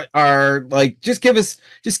are like? Just give us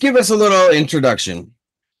a little introduction.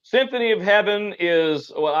 Symphony of Heaven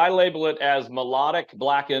is what I label it as melodic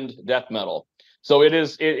blackened death metal. So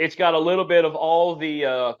it's got a little bit of all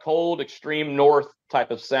the cold extreme north type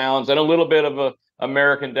of sounds and a little bit of a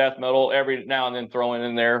American death metal every now and then thrown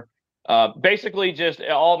in there. Basically just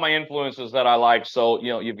all my influences that I like. So,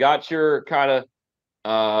 you've got your kind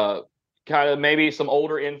of maybe some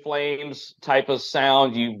older In Flames type of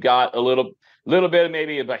sound. You've got a little bit of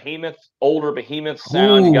maybe a older behemoth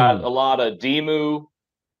sound. Ooh. You got a lot of Demu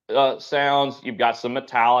sounds. You've got some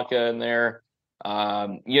Metallica in there.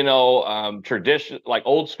 Tradition, like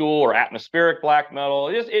old school or atmospheric black metal.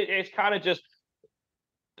 It's kind of just,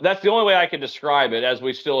 that's the only way I can describe it as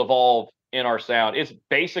we still evolve in our sound. It's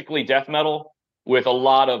basically death metal with a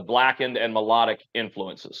lot of blackened and melodic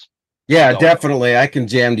influences. Yeah, definitely. I can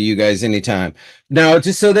jam to you guys anytime. Now,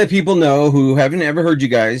 just so that people know who haven't ever heard you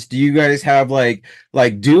guys, do you guys have like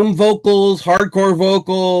doom vocals, hardcore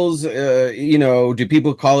vocals? Do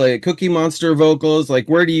people call it Cookie Monster vocals? Like,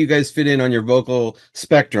 where do you guys fit in on your vocal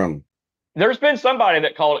spectrum? There's been somebody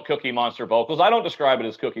that called it Cookie Monster vocals. I don't describe it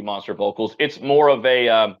as Cookie Monster vocals. It's more of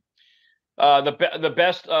a the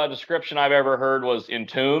best description I've ever heard was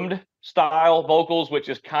entombed style vocals, which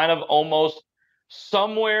is kind of almost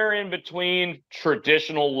somewhere in between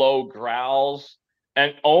traditional low growls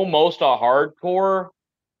and almost a hardcore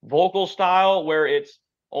vocal style where it's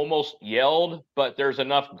almost yelled, but there's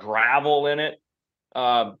enough gravel in it.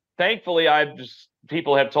 Thankfully,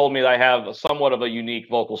 people have told me that I have somewhat of a unique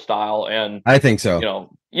vocal style, and I think so.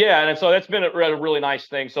 And so that's been a really nice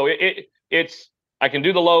thing. So it's I can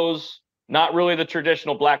do the lows, not really the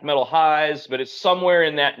traditional black metal highs, but it's somewhere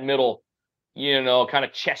in that middle. Kind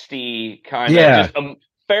of chesty, kind of just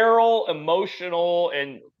feral, emotional,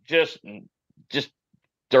 and just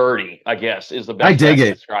dirty, I guess, is the best way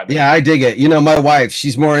to describe it. Yeah, I dig it. My wife,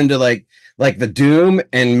 she's more into like the doom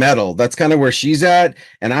and metal. That's kind of where she's at,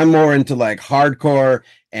 and I'm more into like hardcore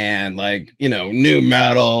and like new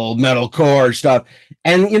metalcore stuff.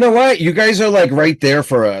 And you know what, you guys are like right there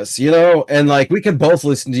for us, and like we can both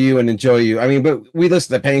listen to you and enjoy you. I mean, but we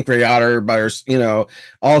listen to Pancreator by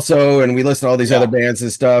also, and we listen to all these other bands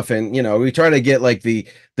and stuff, and we try to get like the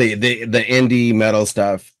indie metal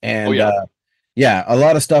stuff, and a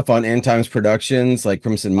lot of stuff on End Times Productions, like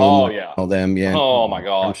Crimson Moon, all them. Oh my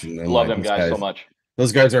gosh, love them guys so much.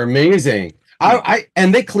 Those guys are amazing.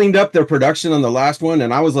 And they cleaned up their production on the last one,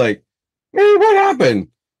 and I was like, man, what happened?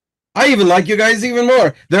 I even like you guys even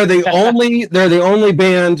more. They're the only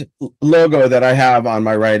band logo that I have on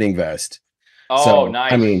my riding vest. Oh, so,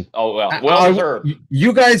 nice. I mean, well deserved.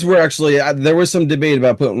 You guys were actually there was some debate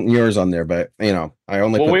about putting yours on there, but I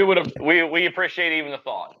only. Well, we appreciate even the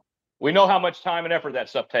thought. We know how much time and effort that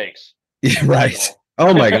stuff takes. Yeah, right.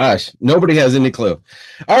 Oh my gosh, nobody has any clue.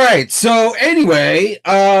 All right, so anyway,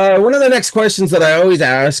 one of the next questions that I always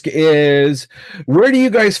ask is, where do you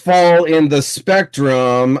guys fall in the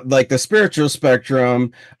spectrum, like the spiritual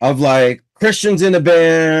spectrum of like Christians in a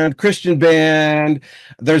band, Christian band,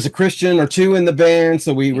 there's a Christian or two in the band,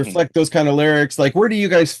 so we reflect those kind of lyrics. Like, where do you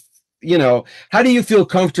guys, how do you feel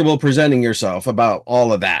comfortable presenting yourself about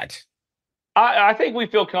all of that? I think we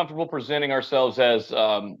feel comfortable presenting ourselves as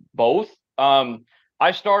both.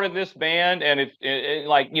 I started this band, and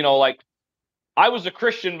I was a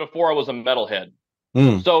Christian before I was a metalhead.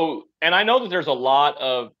 So, and I know that there's a lot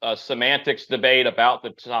of semantics debate about the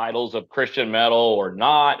titles of Christian metal or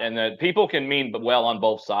not, and that people can mean well on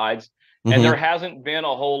both sides. And there hasn't been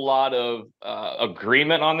a whole lot of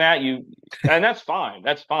agreement on that. And that's fine.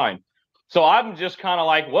 That's fine. So I'm just kind of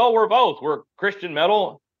like, well, we're both. We're Christian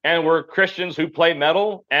metal, and we're Christians who play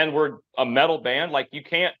metal, and we're a metal band. Like, you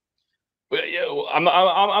can't. I'm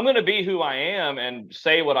going to be who I am and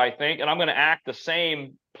say what I think, and I'm going to act the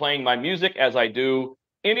same playing my music as I do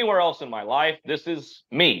anywhere else in my life. This is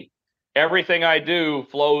me. Everything I do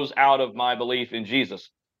flows out of my belief in Jesus.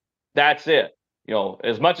 That's it.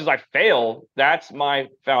 As much as I fail, that's my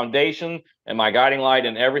foundation and my guiding light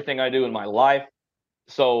in everything I do in my life.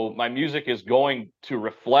 So my music is going to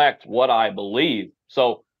reflect what I believe.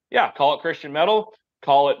 So yeah, call it Christian metal.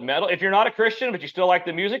 Call it metal. If you're not a Christian, but you still like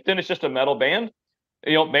the music, then it's just a metal band.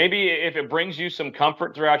 Maybe if it brings you some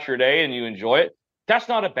comfort throughout your day and you enjoy it, that's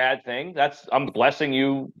not a bad thing. I'm blessing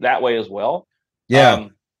you that way as well. Yeah.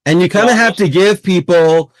 And you kind of have to give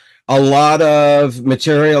people a lot of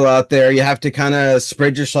material out there. You have to kind of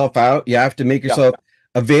spread yourself out. You have to make yourself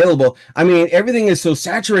available. I mean, everything is so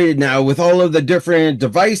saturated now with all of the different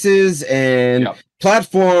devices and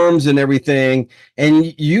platforms and everything.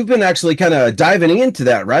 And you've been actually kind of diving into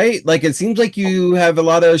that, right? Like, it seems like you have a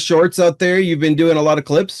lot of shorts out there. You've been doing a lot of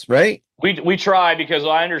clips, right? We try, because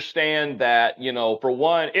I understand that, for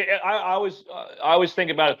one, I always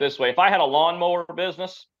think about it this way. If I had a lawnmower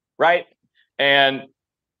business, right, and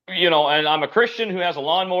and I'm a Christian who has a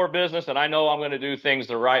lawnmower business, and I know I'm going to do things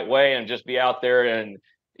the right way and just be out there and,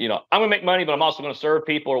 I'm going to make money, but I'm also going to serve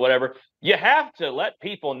people or whatever. You have to let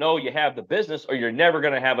people know you have the business, or you're never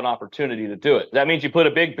going to have an opportunity to do it. That means you put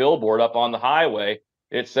a big billboard up on the highway.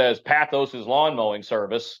 It says Pathos' lawn mowing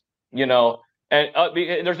service, and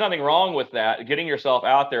there's nothing wrong with that. Getting yourself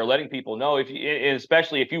out there, letting people know,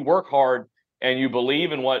 especially if you work hard and you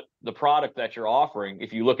believe in what the product that you're offering,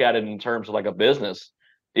 if you look at it in terms of like a business,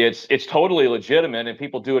 it's totally legitimate, and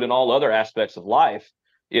people do it in all other aspects of life.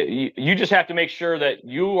 You just have to make sure that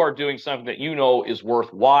you are doing something that is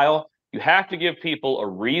worthwhile. You have to give people a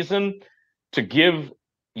reason to give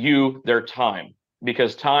you their time,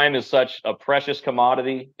 because time is such a precious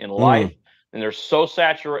commodity in life, and there's so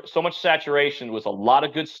much saturation with a lot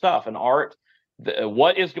of good stuff and art.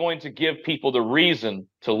 What is going to give people the reason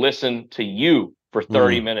to listen to you for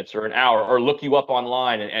 30 minutes or an hour, or look you up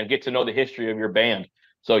online and get to know the history of your band?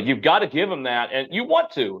 So you've got to give them that, and you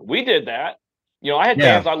want to. We did that. I had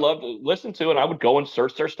bands I loved to listen to, and I would go and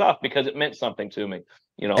search their stuff because it meant something to me.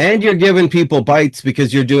 And you're giving people bites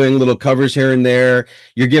because you're doing little covers here and there.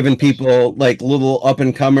 You're giving people like little up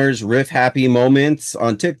and comers, riff happy moments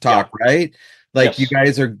on TikTok, right? Like you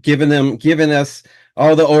guys are giving us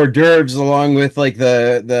all the hors d'oeuvres along with like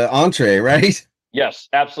the entree, right? Yes,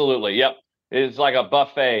 absolutely. Yep. It's like a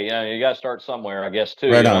buffet. You got to start somewhere, I guess,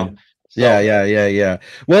 too. Right on. So, yeah.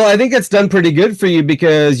 Well, I think it's done pretty good for you,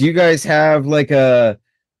 because you guys have like a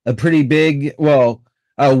pretty big,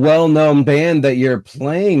 a well-known band that you're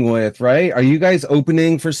playing with, right? Are you guys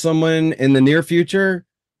opening for someone in the near future?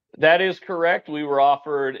 That is correct. We were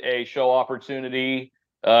offered a show opportunity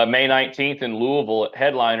May 19th in Louisville at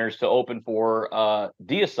Headliners to open for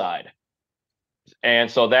Deicide.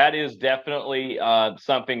 And so that is definitely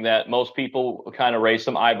something that most people kind of raise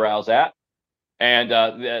some eyebrows at. And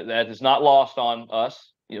that is not lost on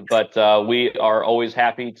us, but we are always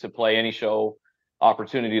happy to play any show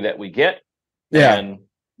opportunity that we get. Yeah. And,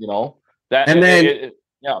 that. And then,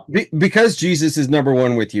 because Jesus is number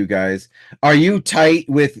one with you guys, are you tight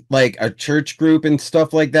with like a church group and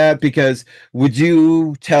stuff like that? Because would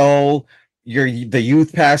you tell the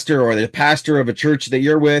youth pastor or the pastor of a church that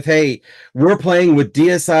you're with, hey, we're playing with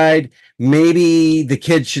Deicide, maybe the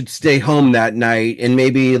kids should stay home that night, and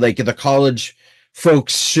maybe like the college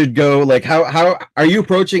folks should go? Like, how are you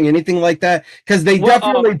approaching anything like that? Because they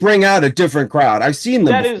definitely bring out a different crowd. I've seen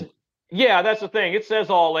them. That's the thing. It says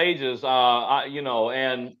all ages,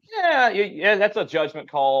 and that's a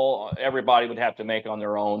judgment call everybody would have to make on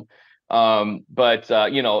their own. But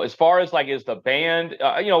as far as like, is the band,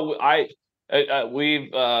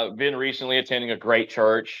 we've been recently attending a great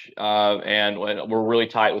church, and we're really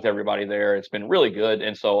tight with everybody there. It's been really good.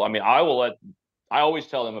 And so, I mean, I always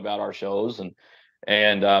tell them about our shows,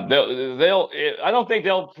 and I don't think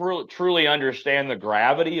they'll truly understand the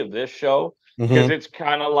gravity of this show, because it's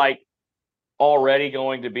kind of like already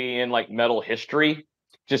going to be in like metal history,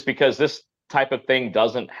 just because this type of thing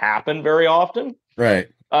doesn't happen very often. Right.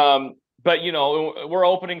 But we're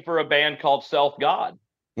opening for a band called Self God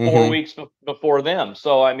 4 weeks before them.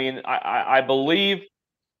 So, I mean, I believe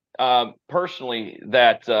personally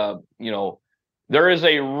that, there is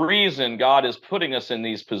a reason God is putting us in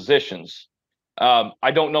these positions.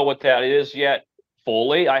 I don't know what that is yet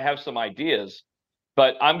fully. I have some ideas,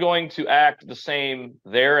 but I'm going to act the same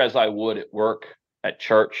there as I would at work, at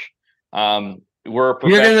church. We're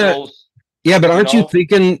professionals. But aren't you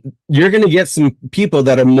thinking you're going to get some people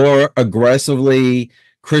that are more aggressively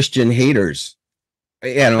Christian haters,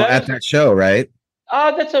 at that show, right?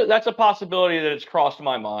 That's a possibility that it's crossed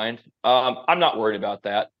my mind. I'm not worried about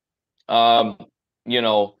that. That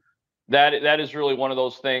is really one of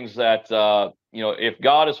those things that, if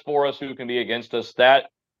God is for us, who can be against us?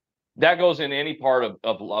 That goes in any part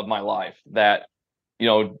of my life, that,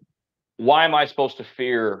 why am I supposed to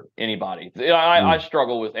fear anybody? I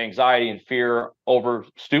struggle with anxiety and fear over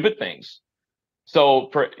stupid things. So,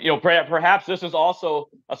 perhaps this is also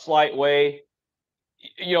a slight way,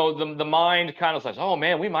 the mind kind of says, oh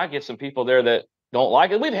man, we might get some people there that don't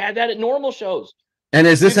like it. We've had that at normal shows. And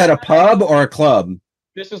is this at a pub or a club?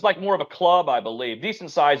 This is like more of a club, I believe.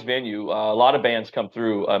 Decent sized venue. A lot of bands come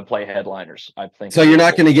through and play headliners, I think. So you're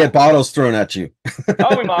not going to get bottles thrown at you.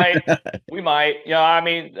 Oh, we might. We might. I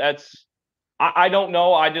mean, I don't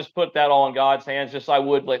know. I just put that all in God's hands, just I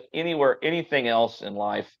would like anything else in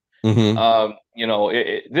life. You know,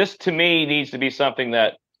 this to me needs to be something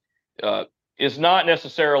that is not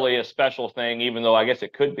necessarily a special thing, even though I guess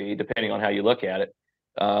it could be, depending on how you look at it.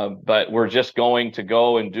 But we're just going to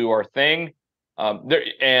go and do our thing,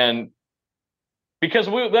 and because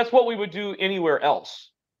that's what we would do anywhere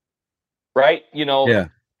else, right? You know, Yeah.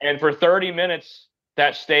 And for 30 minutes,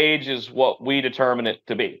 that stage is what we determine it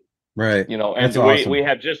to be. Right. You know, and we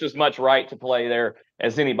have just as much right to play there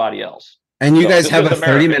as anybody else. And you guys have a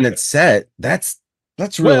 30-minute set. That's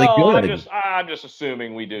really good. I'm just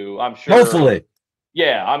assuming we do. I'm sure. Hopefully.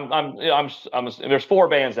 Yeah, I'm there's 4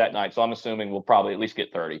 bands that night, so I'm assuming we'll probably at least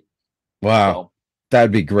get 30. Wow. So,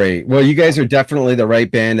 that'd be great. Well, you guys are definitely the right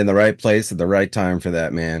band in the right place at the right time for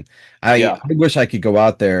that, man. I wish I could go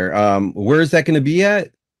out there. Where is that going to be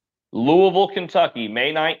at? Louisville, Kentucky,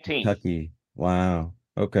 May 19th. Kentucky. Wow.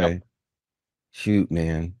 Okay. Yep. Shoot,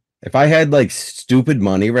 man. If I had like stupid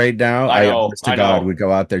money right now, I honest to God would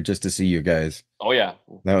go out there just to see you guys. Oh yeah,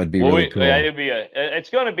 that would be really cool. It'd be it's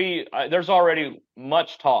going to be. There's already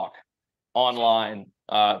much talk online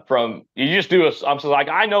from you. Just do a. I'm so like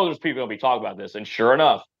I know there's people going to be talking about this, and sure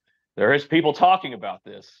enough, there is people talking about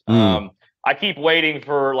this. I keep waiting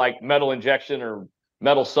for like Metal Injection or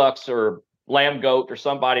Metal Sucks or Lamb Goat or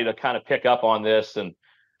somebody to kind of pick up on this and.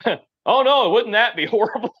 Oh no, wouldn't that be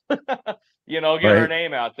horrible? You know, get her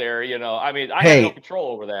name out there. You know, I mean, I have no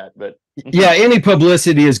control over that, but yeah, any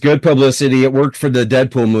publicity is good publicity. It worked for the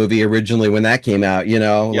Deadpool movie originally when that came out. You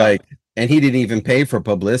know, like, and he didn't even pay for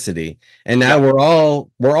publicity. And now we're all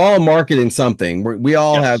marketing something. We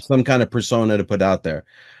all have some kind of persona to put out there.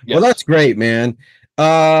 Well, that's great, man.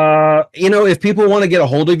 You know, if people want to get a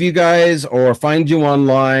hold of you guys or find you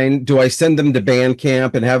online, do I send them to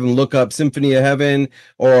Bandcamp and have them look up Symphony of Heaven,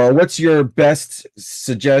 or what's your best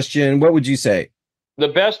suggestion? What would you say? The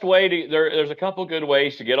best way to there's a couple good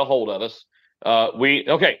ways to get a hold of us.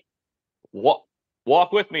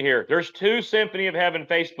 Walk with me here. There's 2 Symphony of Heaven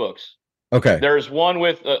Facebooks. Okay. There's one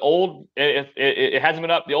with old. It hasn't been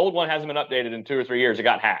up. The old one hasn't been updated in 2 or 3 years. It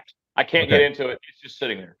got hacked. I can't get into it. It's just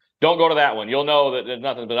sitting there. Don't go to that one. You'll know that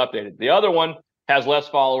nothing's been updated. The other one has less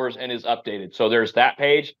followers and is updated. So there's that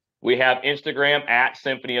page. We have Instagram at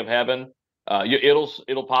Symphony of Heaven.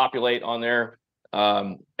 It'll populate on there.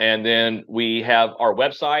 And then we have our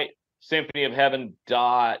website,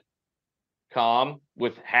 symphonyofheaven.com,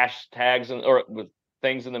 with hashtags or with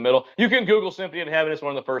things in the middle. You can Google Symphony of Heaven. It's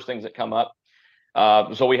one of the first things that come up.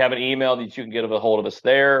 So we have an email that you can get a hold of us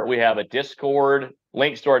there. We have a Discord,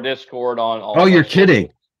 links to our Discord on all. Oh, you're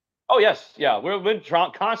kidding. Oh yes, yeah. We've been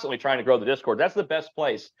constantly trying to grow the Discord. That's the best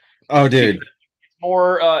place. Oh, dude.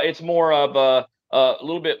 It's more of a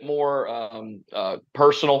little bit more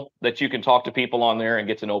personal, that you can talk to people on there and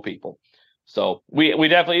get to know people. So we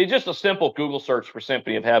definitely, just a simple Google search for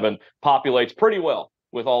Symphony of Heaven populates pretty well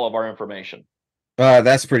with all of our information.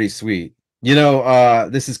 That's pretty sweet. You know,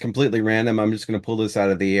 this is completely random. I'm just going to pull this out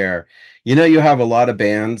of the air. You know, you have a lot of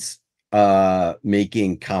bands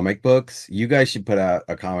making comic books. You guys should put out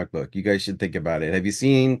a comic book. You guys should think about it. Have you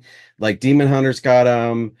seen, like, Demon Hunter's got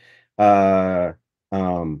them,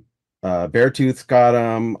 Beartooth's got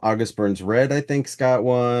them, August Burns Red, I think's got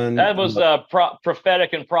one. That was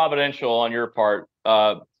prophetic and providential on your part,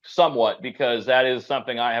 somewhat, because that is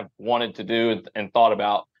something I have wanted to do and thought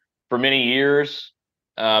about for many years.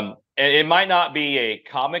 It might not be a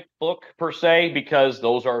comic book per se, because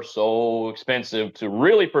those are so expensive to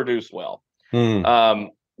really produce well.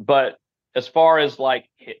 But as far as like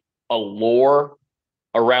a lore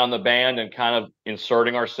around the band and kind of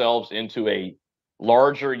inserting ourselves into a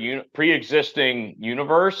larger pre-existing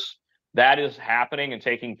universe, that is happening and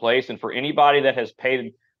taking place. And for anybody that has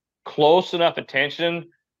paid close enough attention,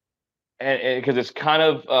 and because it's kind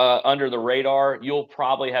of under the radar, you'll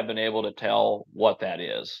probably have been able to tell what that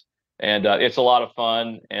is. And it's a lot of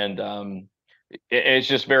fun, and it's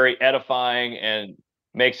just very edifying and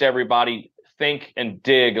makes everybody think and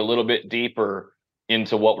dig a little bit deeper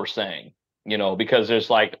into what we're saying, you know, because there's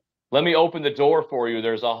like, let me open the door for you.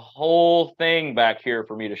 There's a whole thing back here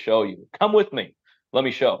for me to show you. Come with me. Let me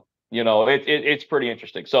show. You know, it's pretty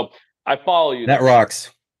interesting. So I follow you. That rocks.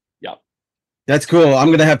 Yeah. That's cool. I'm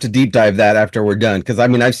going to have to deep dive that after we're done, because I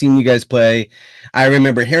mean, I've seen you guys play. I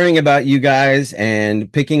remember hearing about you guys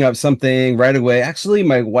and picking up something right away. Actually,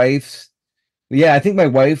 my wife's, I think my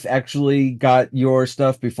wife actually got your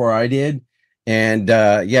stuff before I did. And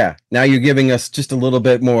yeah, now you're giving us just a little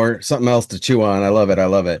bit more, something else to chew on. I love it. I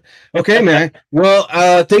love it. Okay, man. Well,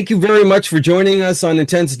 thank you very much for joining us on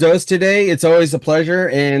Intense Dose today. It's always a pleasure.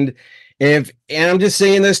 And And I'm just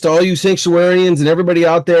saying this to all you sanctuarians and everybody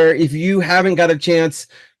out there, if you haven't got a chance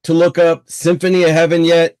to look up Symphony of Heaven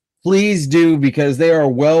yet, please do, because they are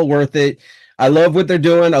well worth it. I love what they're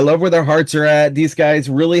doing. I love where their hearts are at. These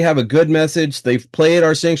guys really have a good message. They've played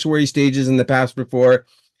our sanctuary stages in the past before.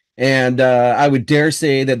 And I would dare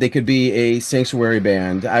say that they could be a sanctuary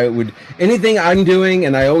band. Anything I'm doing,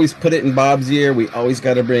 and I always put it in Bob's ear, we always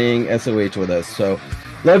got to bring SOH with us. So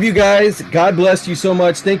love you guys. God bless you so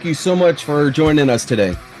much. Thank you so much for joining us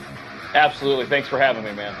today. Absolutely. Thanks for having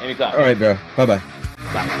me, man. Anytime. All right, bro. Bye-bye.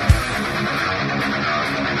 Bye.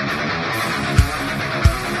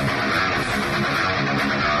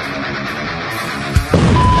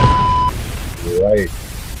 Right.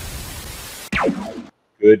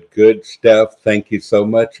 Good stuff. Thank you so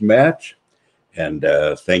much, Matt. And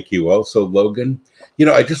thank you also, Logan. You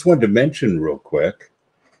know, I just wanted to mention real quick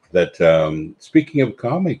that speaking of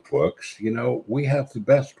comic books, you know, we have the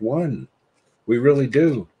best one. We really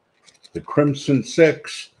do. The Crimson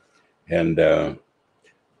Six. And there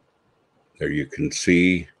you can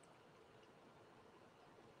see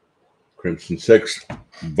Crimson Six.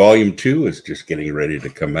 Volume 2 is just getting ready to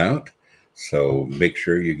come out. So make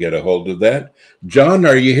sure you get a hold of that. John,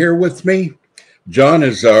 are you here with me? John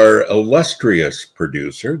is our illustrious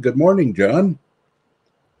producer. Good morning, John.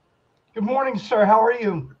 Good morning, sir. How are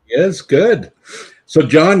you? Yes, good. So,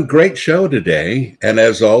 John, great show today. And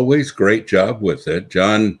as always, great job with it.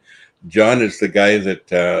 John is the guy that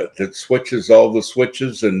that switches all the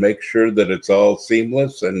switches and makes sure that it's all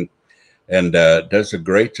seamless and does a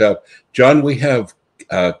great job. John, we have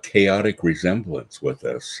Chaotic Resemblance with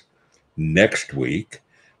us next week.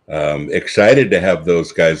 Excited to have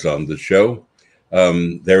those guys on the show.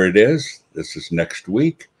 There it is. This is next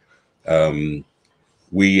week. You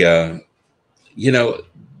know,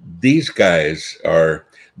 these guys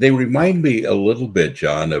they remind me a little bit,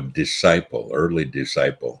 John, of Disciple, early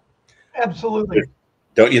Disciple. Absolutely.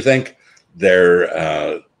 Don't you think?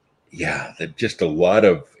 They're just a lot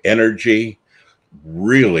of energy,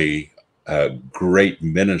 really great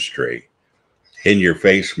ministry, in your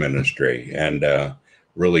face ministry, and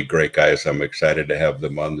really great guys. I'm excited to have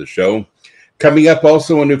them on the show. Coming up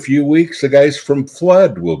also in a few weeks, the guys from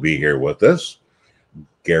Flood will be here with us.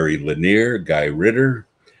 Gary Lanier, Guy Ritter,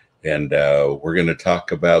 and we're going to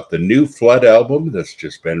talk about the new Flood album that's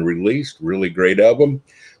just been released. Really great album.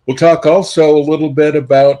 We'll talk also a little bit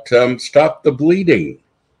about Stop the Bleeding.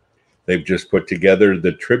 They've just put together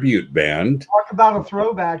the tribute band. Talk about a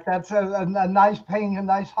throwback. That's a nice paying a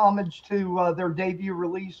nice homage to their debut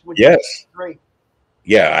release, which is great.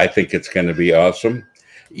 Yeah, I think it's going to be awesome.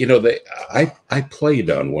 You know, I played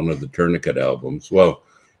on one of the Tourniquet albums. Well,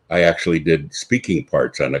 I actually did speaking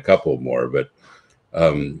parts on a couple more, but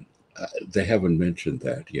they haven't mentioned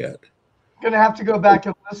that yet. Gonna have to go back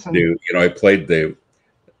and listen. You know, I played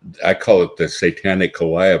I call it the Satanic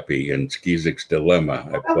Calliope in Skizik's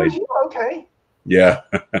Dilemma. Okay. Yeah.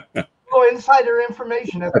 Oh, insider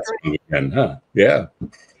information. That's great. Again, huh? Yeah.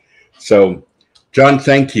 So, John,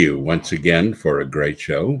 thank you once again for a great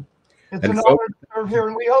show. It's an honor to serve here,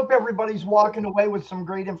 and we hope everybody's walking away with some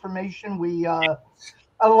great information.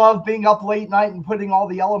 I love being up late night and putting all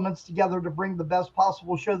the elements together to bring the best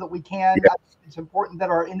possible show that we can. Yeah. It's important that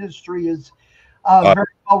our industry is very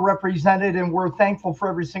well represented, and we're thankful for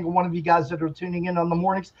every single one of you guys that are tuning in on the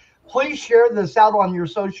mornings. Please share this out on your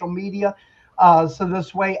social media, so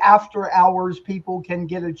this way after hours people can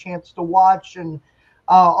get a chance to watch, and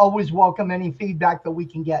always welcome any feedback that we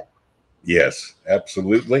can get. Yes,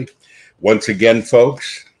 absolutely. Once again,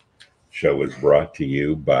 folks, show is brought to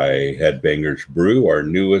you by Headbangers Brew, our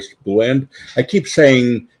newest blend. I keep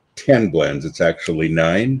saying 10 blends. It's actually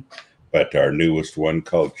 9. But our newest one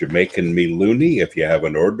called Jamaican Me Looney. If you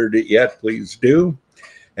haven't ordered it yet, please do.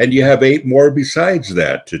 And you have 8 more besides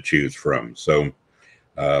that to choose from. So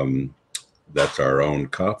that's our own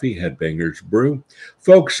coffee, Headbangers Brew.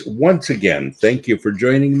 Folks, once again, thank you for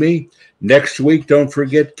joining me. Next week, don't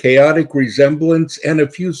forget Chaotic Resemblance and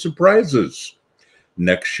a few surprises.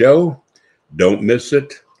 Next show, don't miss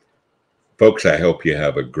it. Folks, I hope you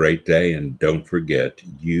have a great day. And don't forget,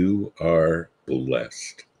 you are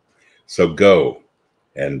blessed. So go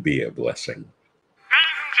and be a blessing.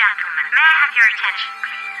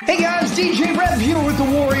 Hey guys, DJ Rev here with the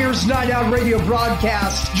Warriors Night Out Radio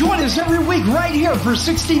broadcast. Join us every week right here for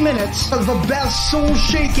 60 minutes of the best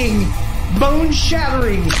soul-shaking,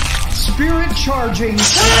 bone-shattering, spirit-charging,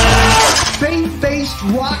 faith-based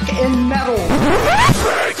rock and metal.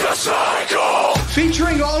 Break the cycle!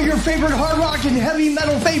 featuring all your favorite hard rock and heavy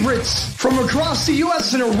metal favorites from across the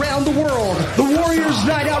U.S. and around the world. The Warriors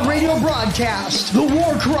Night Out radio broadcast, the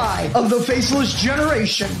war cry of the faceless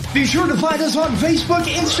generation. Be sure to find us on Facebook,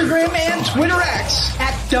 Instagram, and Twitter X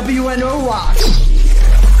at WNO Rocks.